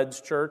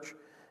Fred's church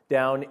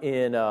down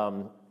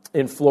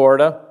in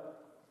Florida.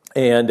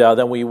 And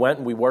then we went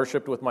and we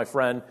worshiped with my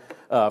friend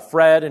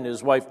Fred and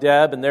his wife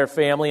Deb and their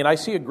family. And I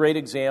see a great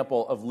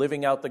example of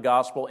living out the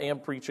gospel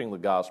and preaching the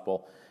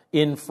gospel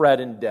in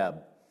Fred and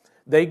Deb.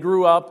 They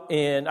grew up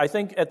in, I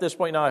think at this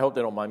point now, I hope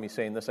they don't mind me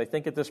saying this, I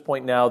think at this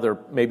point now they're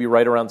maybe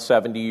right around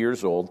 70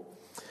 years old.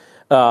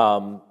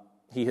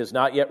 He has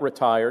not yet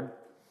retired.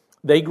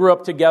 They grew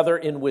up together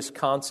in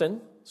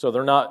Wisconsin, so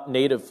they're not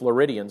native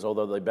Floridians,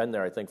 although they've been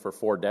there, I think, for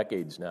 4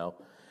 decades now.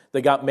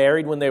 They got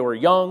married when they were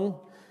young.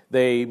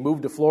 They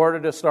moved to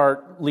Florida to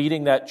start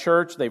leading that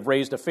church. They've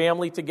raised a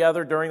family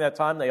together during that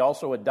time. They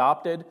also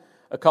adopted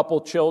a couple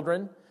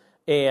children.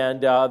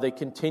 And they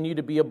continue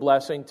to be a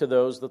blessing to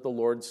those that the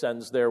Lord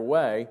sends their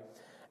way.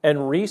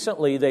 And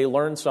recently they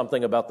learned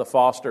something about the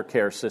foster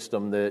care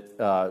system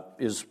that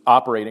is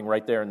operating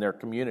right there in their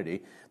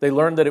community. They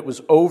learned that it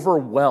was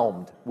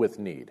overwhelmed with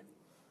need.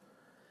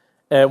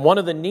 And one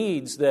of the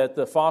needs that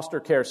the foster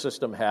care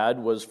system had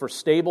was for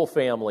stable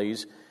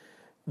families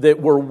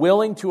that were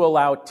willing to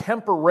allow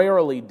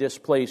temporarily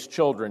displaced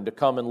children to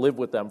come and live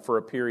with them for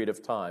a period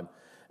of time.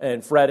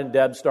 And Fred and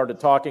Deb started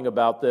talking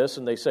about this,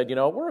 and they said,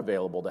 we're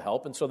available to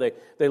help. And so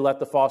they let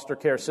the foster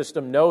care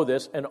system know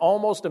this, and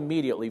almost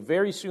immediately,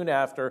 very soon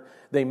after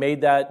they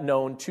made that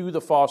known to the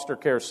foster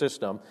care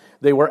system,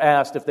 they were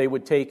asked if they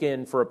would take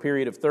in for a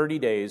period of 30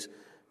 days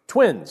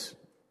twins,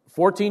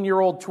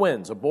 14-year-old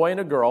twins, a boy and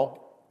a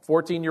girl,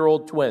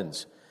 14-year-old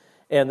twins.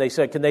 And they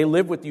said, can they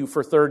live with you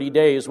for 30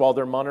 days while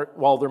their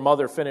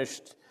mother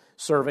finished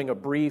serving a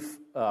brief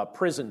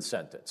prison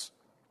sentence?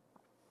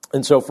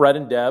 And so Fred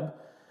and Deb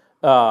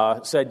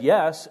said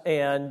yes,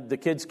 and the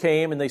kids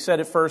came, and they said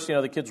at first,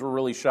 the kids were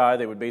really shy.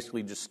 They would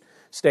basically just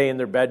stay in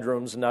their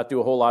bedrooms and not do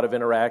a whole lot of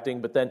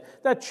interacting, but then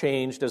that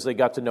changed as they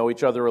got to know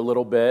each other a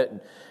little bit.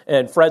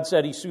 And Fred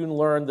said he soon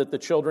learned that the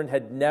children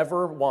had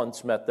never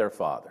once met their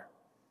father.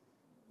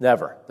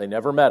 Never. They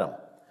never met him.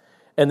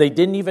 And they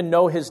didn't even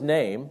know his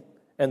name,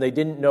 and they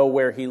didn't know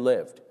where he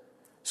lived.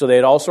 So they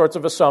had all sorts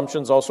of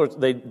assumptions, but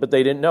they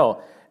didn't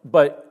know.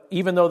 But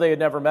even though they had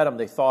never met him,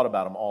 they thought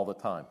about him all the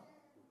time.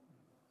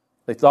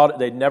 They thought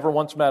they'd never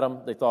once met him.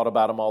 They thought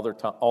about him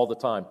all the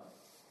time.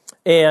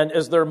 And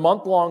as their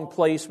month-long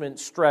placement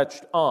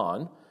stretched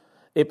on,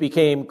 it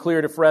became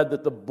clear to Fred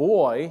that the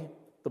boy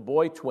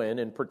twin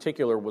in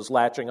particular, was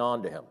latching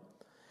on to him.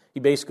 He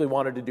basically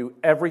wanted to do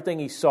everything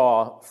he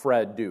saw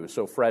Fred do.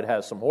 So Fred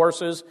has some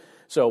horses.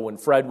 So when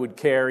Fred would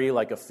carry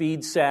like a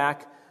feed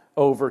sack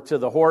over to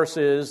the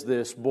horses,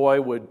 this boy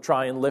would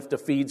try and lift a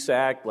feed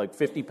sack, like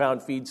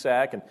 50-pound feed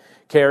sack, and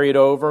carry it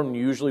over, and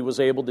usually was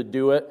able to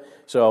do it.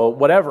 So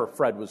whatever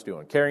Fred was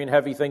doing, carrying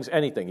heavy things,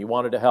 anything, he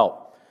wanted to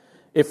help.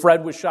 If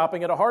Fred was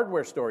shopping at a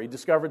hardware store, he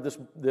discovered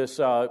this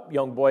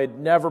young boy had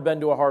never been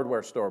to a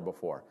hardware store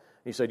before.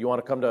 He said, you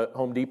want to come to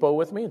Home Depot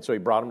with me? And so he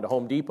brought him to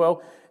Home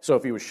Depot. So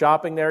if he was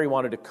shopping there, he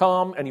wanted to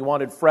come, and he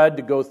wanted Fred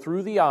to go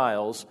through the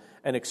aisles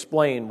and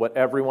explain what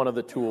every one of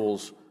the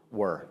tools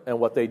were and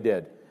what they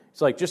did.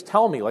 It's like, just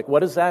tell me, like, what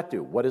does that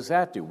do? What does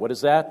that do? What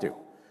does that do?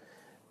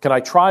 Can I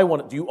try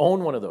one? Do you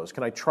own one of those?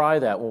 Can I try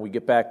that when we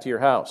get back to your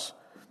house?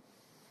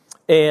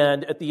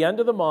 And at the end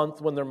of the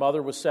month, when their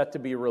mother was set to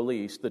be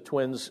released, the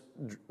twins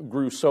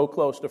grew so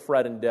close to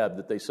Fred and Deb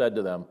that they said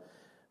to them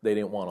they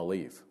didn't want to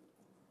leave.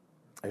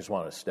 They just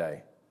wanted to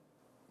stay.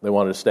 They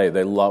wanted to stay.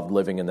 They loved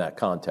living in that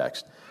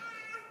context.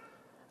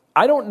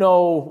 I don't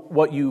know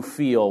what you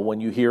feel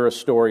when you hear a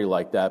story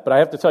like that, but I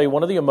have to tell you,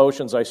 one of the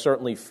emotions I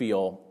certainly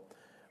feel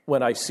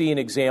when I see an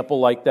example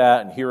like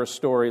that and hear a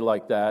story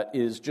like that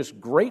is just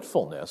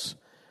gratefulness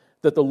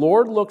that the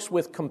Lord looks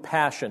with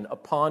compassion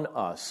upon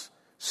us,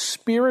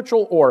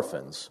 spiritual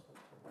orphans,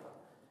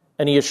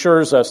 and He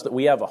assures us that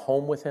we have a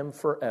home with Him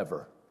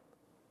forever.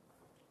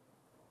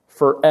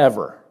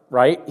 Forever,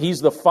 right?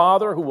 He's the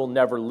Father who will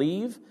never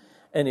leave,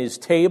 and His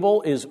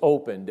table is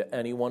open to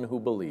anyone who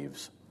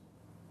believes.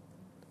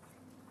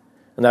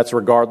 And that's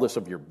regardless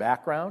of your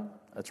background.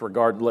 That's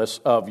regardless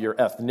of your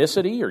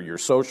ethnicity or your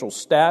social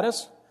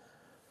status.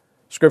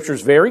 Scripture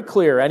is very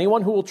clear.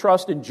 Anyone who will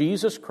trust in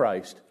Jesus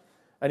Christ,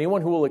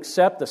 anyone who will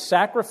accept the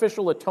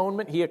sacrificial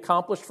atonement He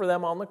accomplished for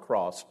them on the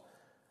cross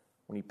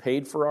when He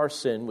paid for our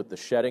sin with the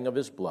shedding of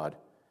His blood,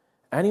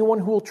 anyone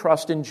who will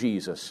trust in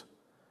Jesus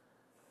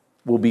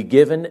will be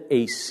given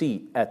a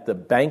seat at the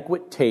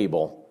banquet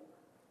table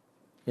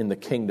in the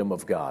kingdom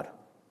of God.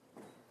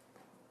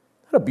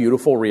 Isn't that a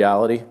beautiful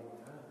reality?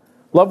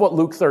 Love what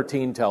Luke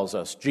 13 tells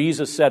us.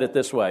 Jesus said it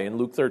this way in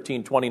Luke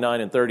 13,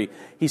 29 and 30.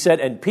 He said,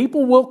 and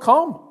people will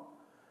come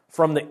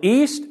from the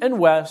east and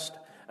west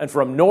and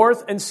from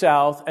north and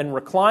south and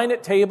recline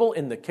at table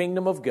in the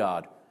kingdom of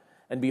God.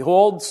 And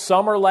behold,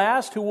 some are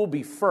last who will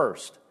be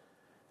first,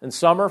 and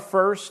some are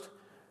first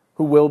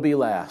who will be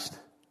last.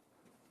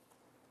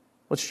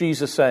 What's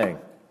Jesus saying?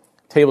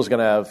 The table's going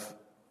to have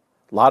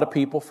a lot of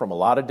people from a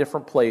lot of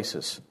different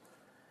places.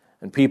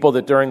 And people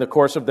that during the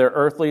course of their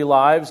earthly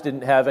lives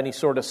didn't have any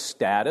sort of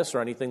status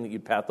or anything that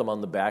you'd pat them on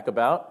the back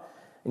about.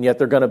 And yet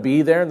they're going to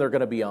be there and they're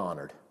going to be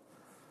honored.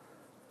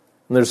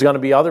 And there's going to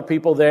be other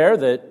people there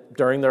that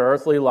during their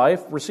earthly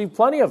life receive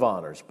plenty of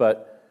honors.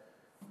 But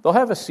they'll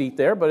have a seat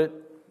there, but it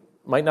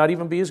might not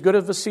even be as good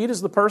of a seat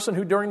as the person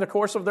who during the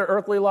course of their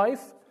earthly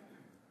life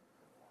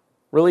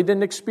really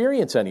didn't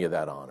experience any of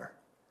that honor.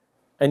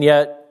 And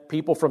yet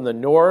people from the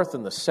north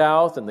and the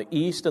south and the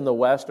east and the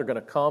west are going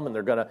to come, and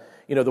they're going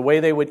to, the way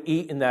they would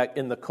eat in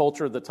the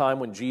culture of the time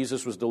when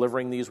Jesus was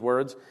delivering these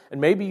words, and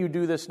maybe you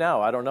do this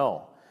now, I don't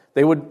know.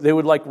 They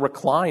would like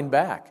recline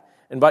back,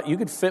 but you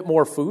could fit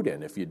more food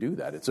in if you do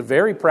that. It's a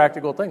very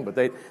practical thing, but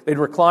they'd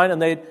recline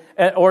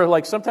or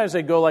like sometimes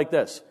they'd go like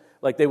this,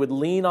 like they would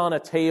lean on a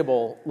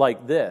table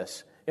like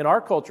this. In our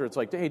culture, it's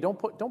like, hey, don't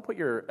put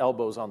your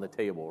elbows on the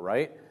table,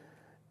 right?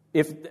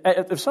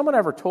 If someone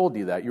ever told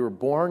you that, you were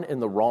born in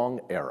the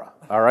wrong era,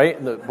 all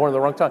right? Born in the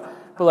wrong time.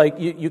 But like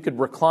you could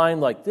recline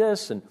like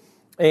this, and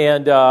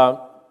it's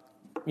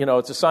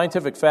a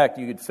scientific fact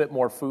you could fit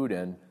more food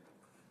in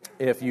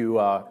if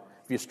you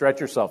stretch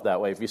yourself that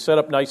way. If you sit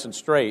up nice and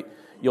straight,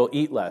 you'll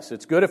eat less.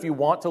 It's good if you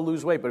want to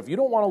lose weight, but if you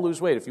don't want to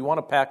lose weight, if you want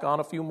to pack on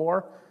a few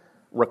more,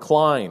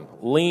 recline,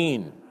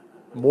 lean,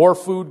 more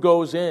food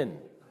goes in.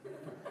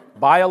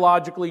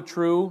 Biologically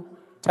true,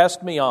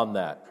 test me on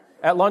that.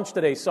 At lunch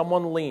today,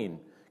 someone lean.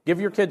 Give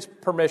your kids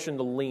permission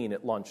to lean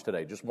at lunch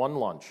today, just one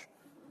lunch.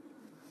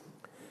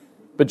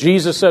 But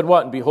Jesus said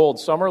what? And behold,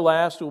 some are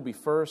last who will be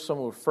first, some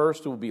are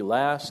first who will be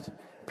last.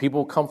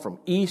 People will come from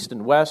east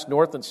and west,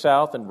 north and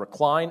south, and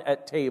recline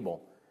at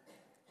table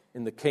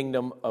in the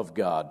kingdom of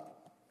God.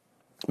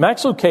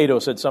 Max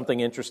Lucado said something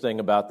interesting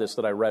about this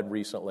that I read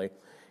recently.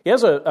 He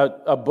has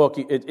a book,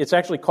 it's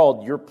actually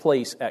called Your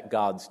Place at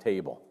God's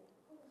Table.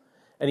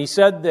 And he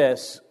said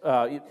this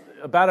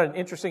about an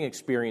interesting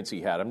experience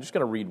he had. I'm just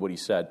going to read what he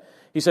said.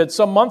 He said,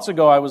 some months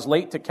ago I was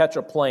late to catch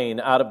a plane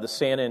out of the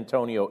San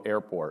Antonio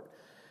airport.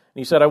 And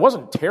he said, I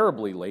wasn't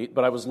terribly late,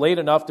 but I was late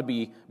enough to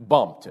be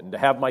bumped and to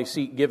have my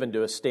seat given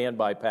to a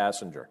standby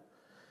passenger.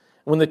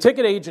 When the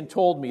ticket agent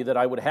told me that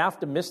I would have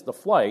to miss the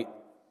flight,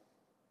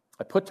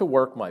 I put to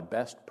work my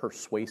best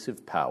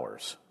persuasive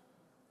powers.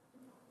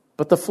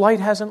 But the flight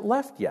hasn't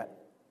left yet,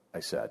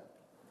 I said.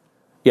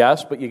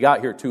 Yes, but you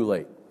got here too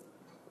late.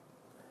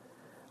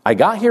 I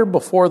got here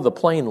before the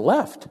plane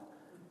left.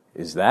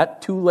 Is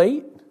that too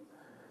late?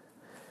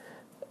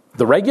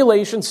 The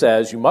regulation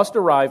says you must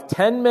arrive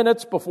 10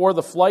 minutes before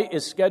the flight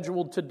is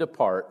scheduled to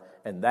depart,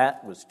 and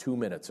that was 2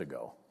 minutes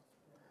ago.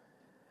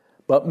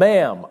 But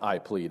ma'am, I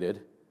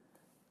pleaded,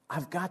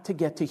 I've got to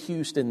get to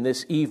Houston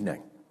this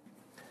evening.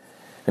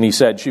 And he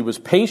said she was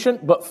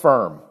patient but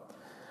firm.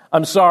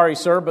 I'm sorry,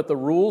 sir, but the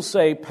rules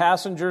say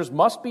passengers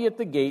must be at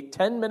the gate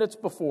 10 minutes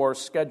before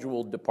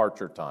scheduled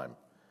departure time.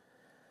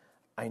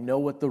 I know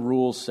what the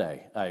rules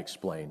say, I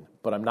explained,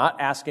 but I'm not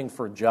asking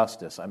for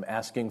justice. I'm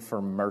asking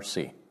for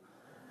mercy.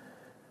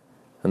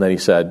 And then he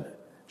said,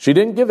 she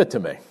didn't give it to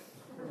me.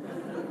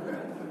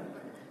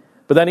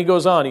 But then he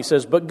goes on, he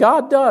says, but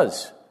God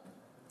does.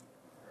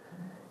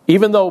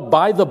 Even though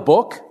by the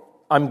book,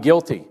 I'm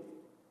guilty.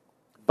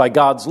 By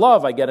God's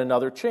love, I get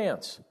another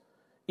chance.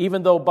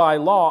 Even though by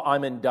law,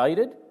 I'm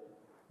indicted,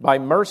 by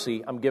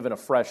mercy, I'm given a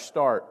fresh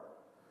start.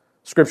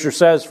 Scripture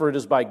says, for it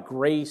is by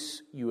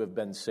grace you have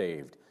been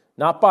saved,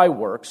 not by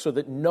works, so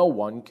that no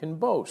one can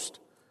boast.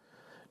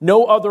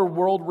 No other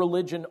world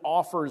religion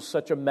offers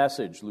such a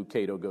message,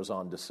 Lucado goes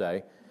on to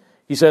say.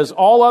 He says,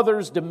 all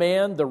others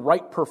demand the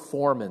right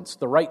performance,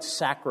 the right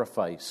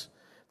sacrifice,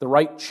 the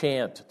right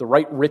chant, the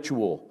right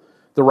ritual,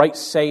 the right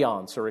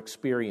seance or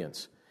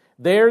experience.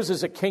 Theirs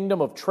is a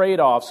kingdom of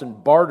trade-offs and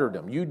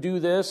barterdom. You do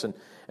this,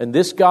 and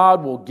this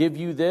God will give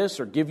you this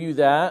or give you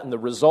that, and the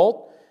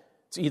result,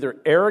 it's either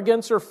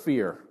arrogance or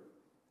fear.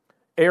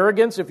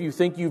 Arrogance if you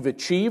think you've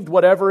achieved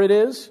whatever it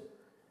is,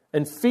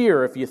 and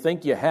fear if you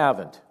think you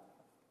haven't.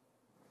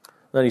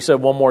 Then he said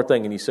one more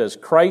thing, and he says,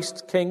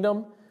 Christ's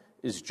kingdom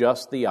is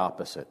just the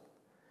opposite.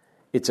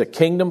 It's a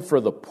kingdom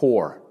for the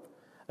poor,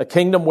 a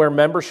kingdom where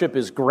membership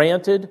is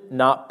granted,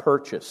 not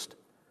purchased.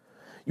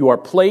 You are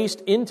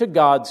placed into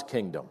God's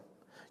kingdom.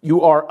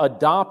 You are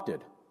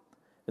adopted.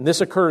 And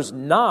this occurs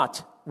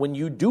not when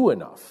you do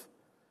enough,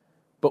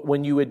 but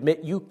when you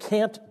admit you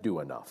can't do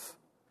enough.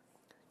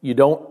 You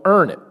don't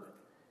earn it.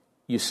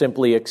 You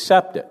simply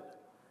accept it.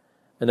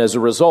 And as a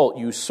result,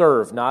 you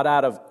serve not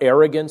out of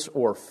arrogance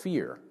or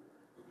fear,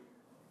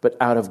 but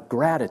out of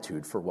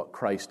gratitude for what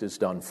Christ has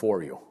done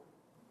for you.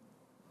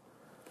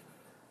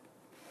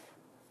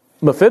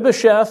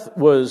 Mephibosheth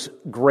was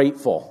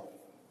grateful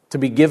to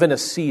be given a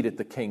seat at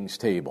the king's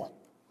table.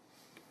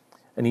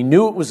 And he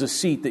knew it was a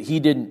seat that he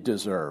didn't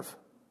deserve.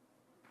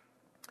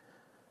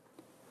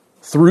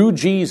 Through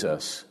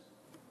Jesus,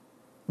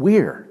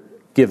 we're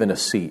given a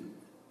seat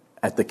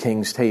at the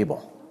king's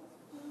table.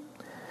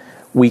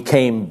 We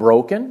came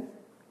broken.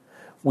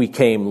 We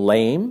came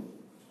lame.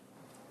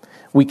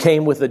 We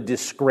came with a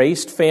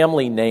disgraced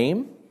family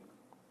name.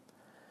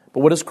 But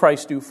what does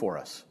Christ do for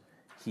us?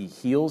 He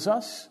heals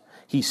us.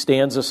 He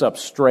stands us up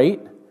straight.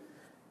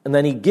 And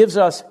then he gives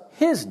us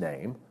his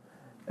name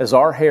as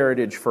our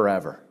heritage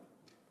forever.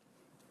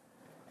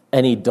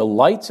 And he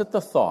delights at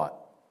the thought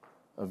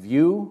of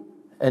you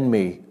and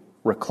me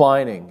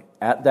reclining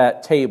at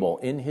that table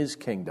in his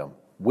kingdom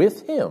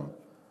with him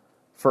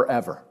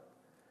forever.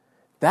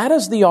 That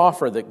is the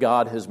offer that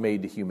God has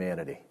made to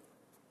humanity.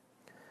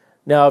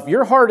 Now, if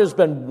your heart has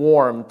been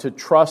warmed to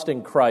trust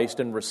in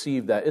Christ and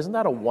receive that, isn't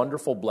that a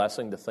wonderful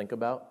blessing to think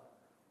about?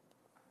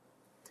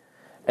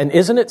 And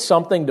isn't it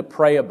something to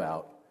pray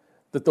about,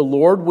 that the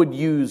Lord would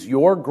use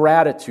your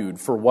gratitude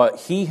for what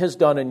he has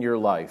done in your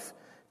life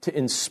to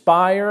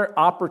inspire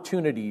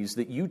opportunities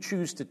that you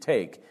choose to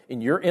take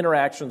in your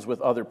interactions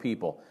with other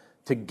people,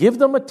 to give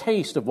them a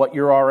taste of what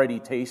you're already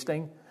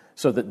tasting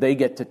so that they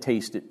get to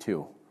taste it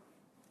too.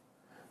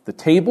 The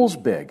table's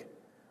big.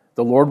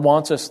 The Lord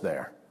wants us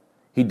there.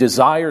 He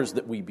desires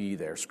that we be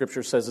there.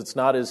 Scripture says it's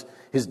not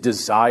his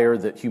desire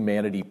that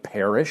humanity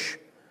perish.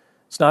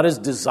 It's not his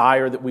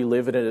desire that we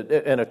live in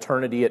an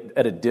eternity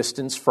at a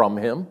distance from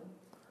him.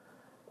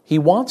 He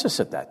wants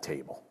us at that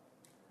table.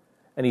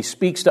 And he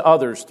speaks to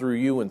others through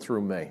you and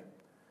through me.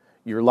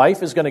 Your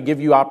life is going to give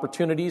you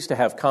opportunities to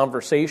have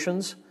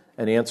conversations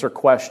and answer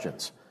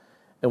questions.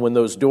 And when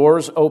those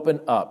doors open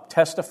up,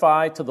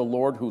 testify to the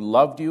Lord who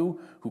loved you,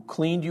 who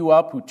cleaned you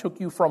up, who took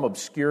you from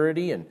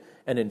obscurity and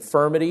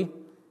infirmity.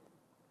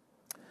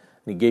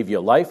 And he gave you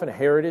a life and a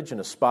heritage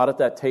and a spot at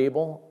that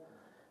table.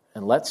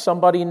 And let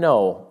somebody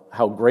know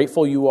how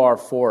grateful you are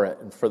for it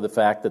and for the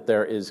fact that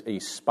there is a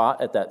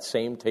spot at that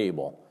same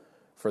table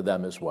for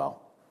them as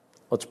well.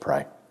 Let's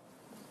pray.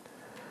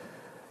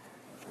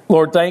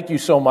 Lord, thank you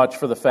so much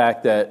for the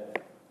fact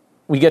that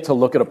we get to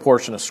look at a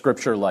portion of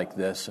Scripture like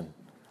this and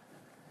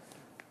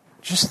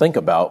just think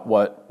about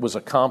what was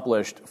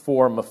accomplished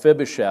for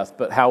Mephibosheth,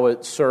 but how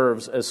it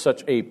serves as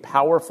such a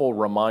powerful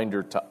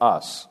reminder to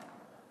us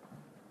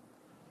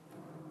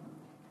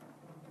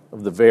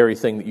of the very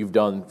thing that you've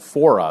done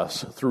for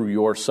us through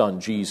your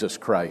Son, Jesus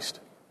Christ.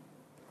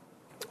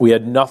 We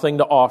had nothing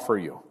to offer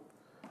you.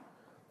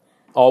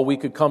 All we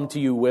could come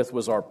to you with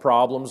was our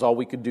problems. All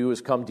we could do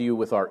is come to you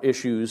with our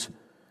issues.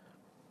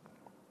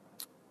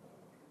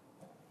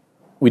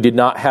 We did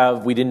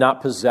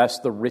not possess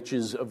the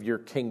riches of your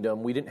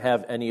kingdom. We didn't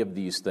have any of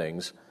these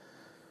things.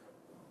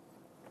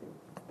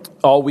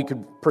 All we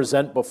could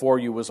present before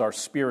you was our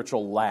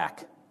spiritual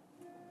lack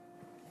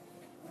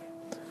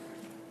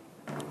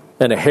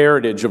and a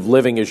heritage of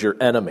living as your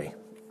enemy.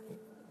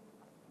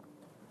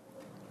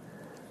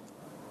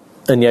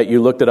 And yet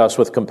you looked at us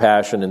with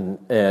compassion,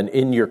 and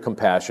in your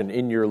compassion,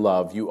 in your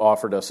love, you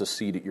offered us a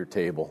seat at your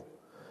table.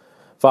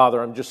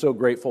 Father, I'm just so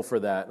grateful for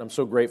that. And I'm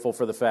so grateful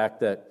for the fact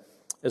that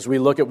as we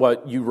look at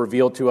what you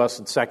revealed to us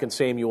in 2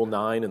 Samuel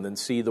 9 and then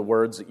see the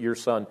words that your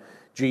Son,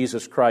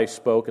 Jesus Christ,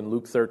 spoke in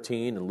Luke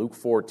 13 and Luke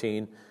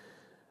 14,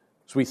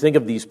 as we think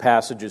of these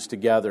passages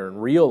together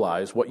and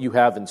realize what you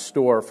have in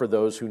store for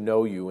those who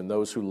know you and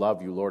those who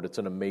love you, Lord, it's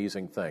an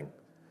amazing thing.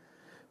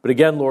 But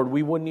again, Lord,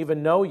 we wouldn't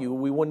even know you,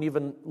 we wouldn't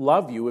even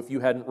love you if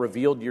you hadn't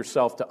revealed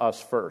yourself to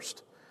us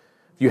first.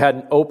 If you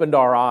hadn't opened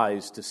our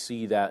eyes to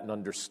see that and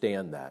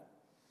understand that.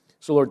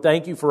 So, Lord,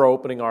 thank you for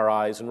opening our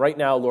eyes. And right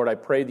now, Lord, I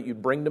pray that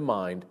you'd bring to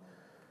mind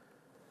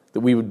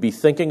that we would be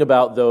thinking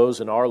about those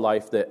in our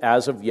life that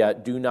as of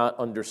yet do not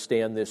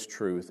understand this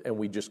truth, and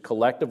we just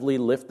collectively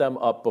lift them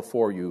up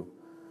before you.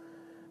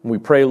 And we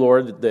pray,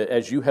 Lord, that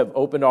as you have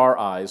opened our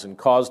eyes and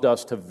caused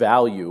us to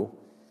value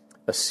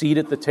a seat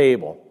at the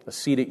table, a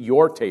seat at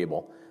your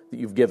table that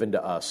you've given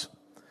to us,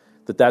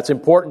 that's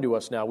important to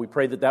us now. We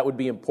pray that would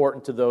be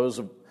important to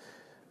those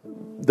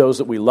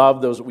that we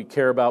love, those that we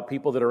care about,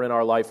 people that are in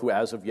our life who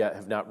as of yet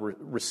have not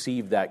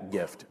received that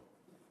gift.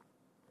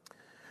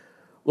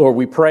 Lord,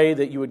 we pray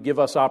that you would give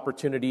us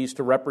opportunities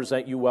to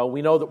represent you well.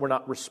 We know that we're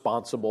not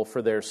responsible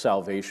for their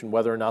salvation,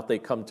 whether or not they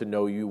come to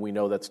know you. We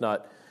know that's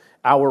not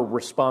our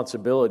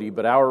responsibility,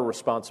 but our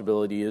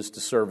responsibility is to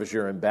serve as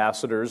your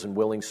ambassadors and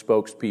willing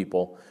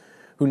spokespeople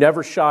who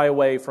never shy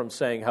away from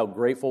saying how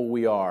grateful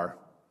we are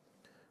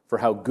for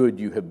how good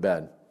you have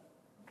been.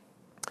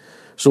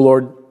 So,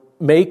 Lord,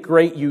 make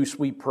great use,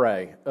 we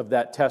pray, of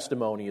that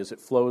testimony as it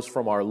flows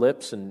from our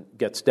lips and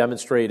gets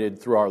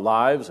demonstrated through our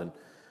lives and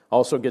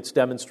also gets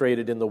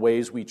demonstrated in the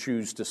ways we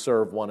choose to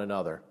serve one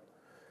another.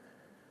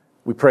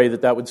 We pray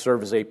that would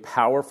serve as a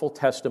powerful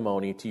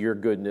testimony to your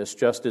goodness,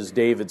 just as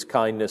David's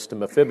kindness to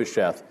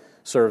Mephibosheth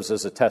serves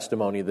as a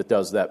testimony that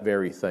does that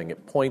very thing.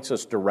 It points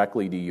us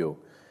directly to you,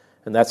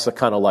 and that's the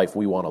kind of life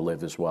we want to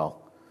live as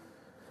well.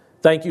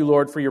 Thank you,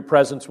 Lord, for your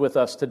presence with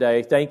us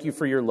today. Thank you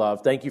for your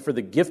love. Thank you for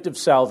the gift of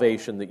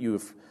salvation that you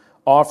have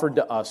offered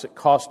to us. It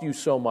cost you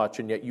so much,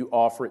 and yet you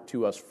offer it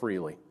to us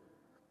freely.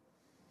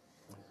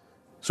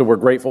 So we're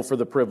grateful for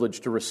the privilege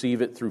to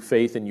receive it through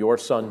faith in your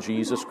Son,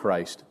 Jesus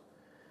Christ.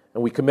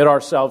 And we commit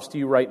ourselves to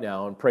you right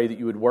now and pray that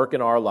you would work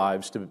in our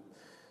lives to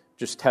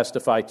just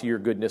testify to your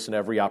goodness in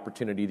every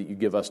opportunity that you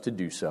give us to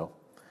do so.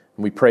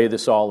 And we pray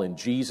this all in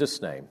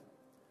Jesus' name.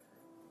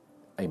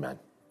 Amen.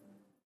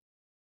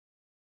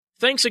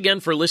 Thanks again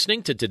for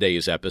listening to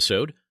today's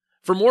episode.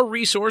 For more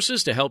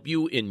resources to help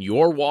you in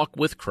your walk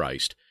with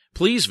Christ,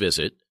 please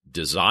visit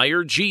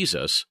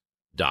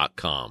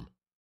desirejesus.com.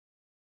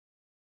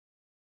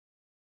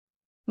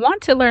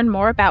 Want to learn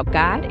more about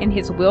God and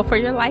His will for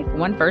your life,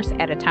 one verse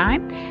at a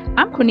time?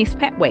 I'm Quinice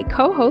Petway,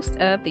 co-host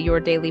of the Your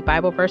Daily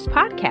Bible Verse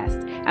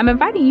podcast. I'm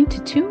inviting you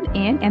to tune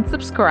in and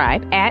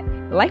subscribe at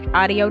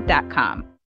lifeaudio.com.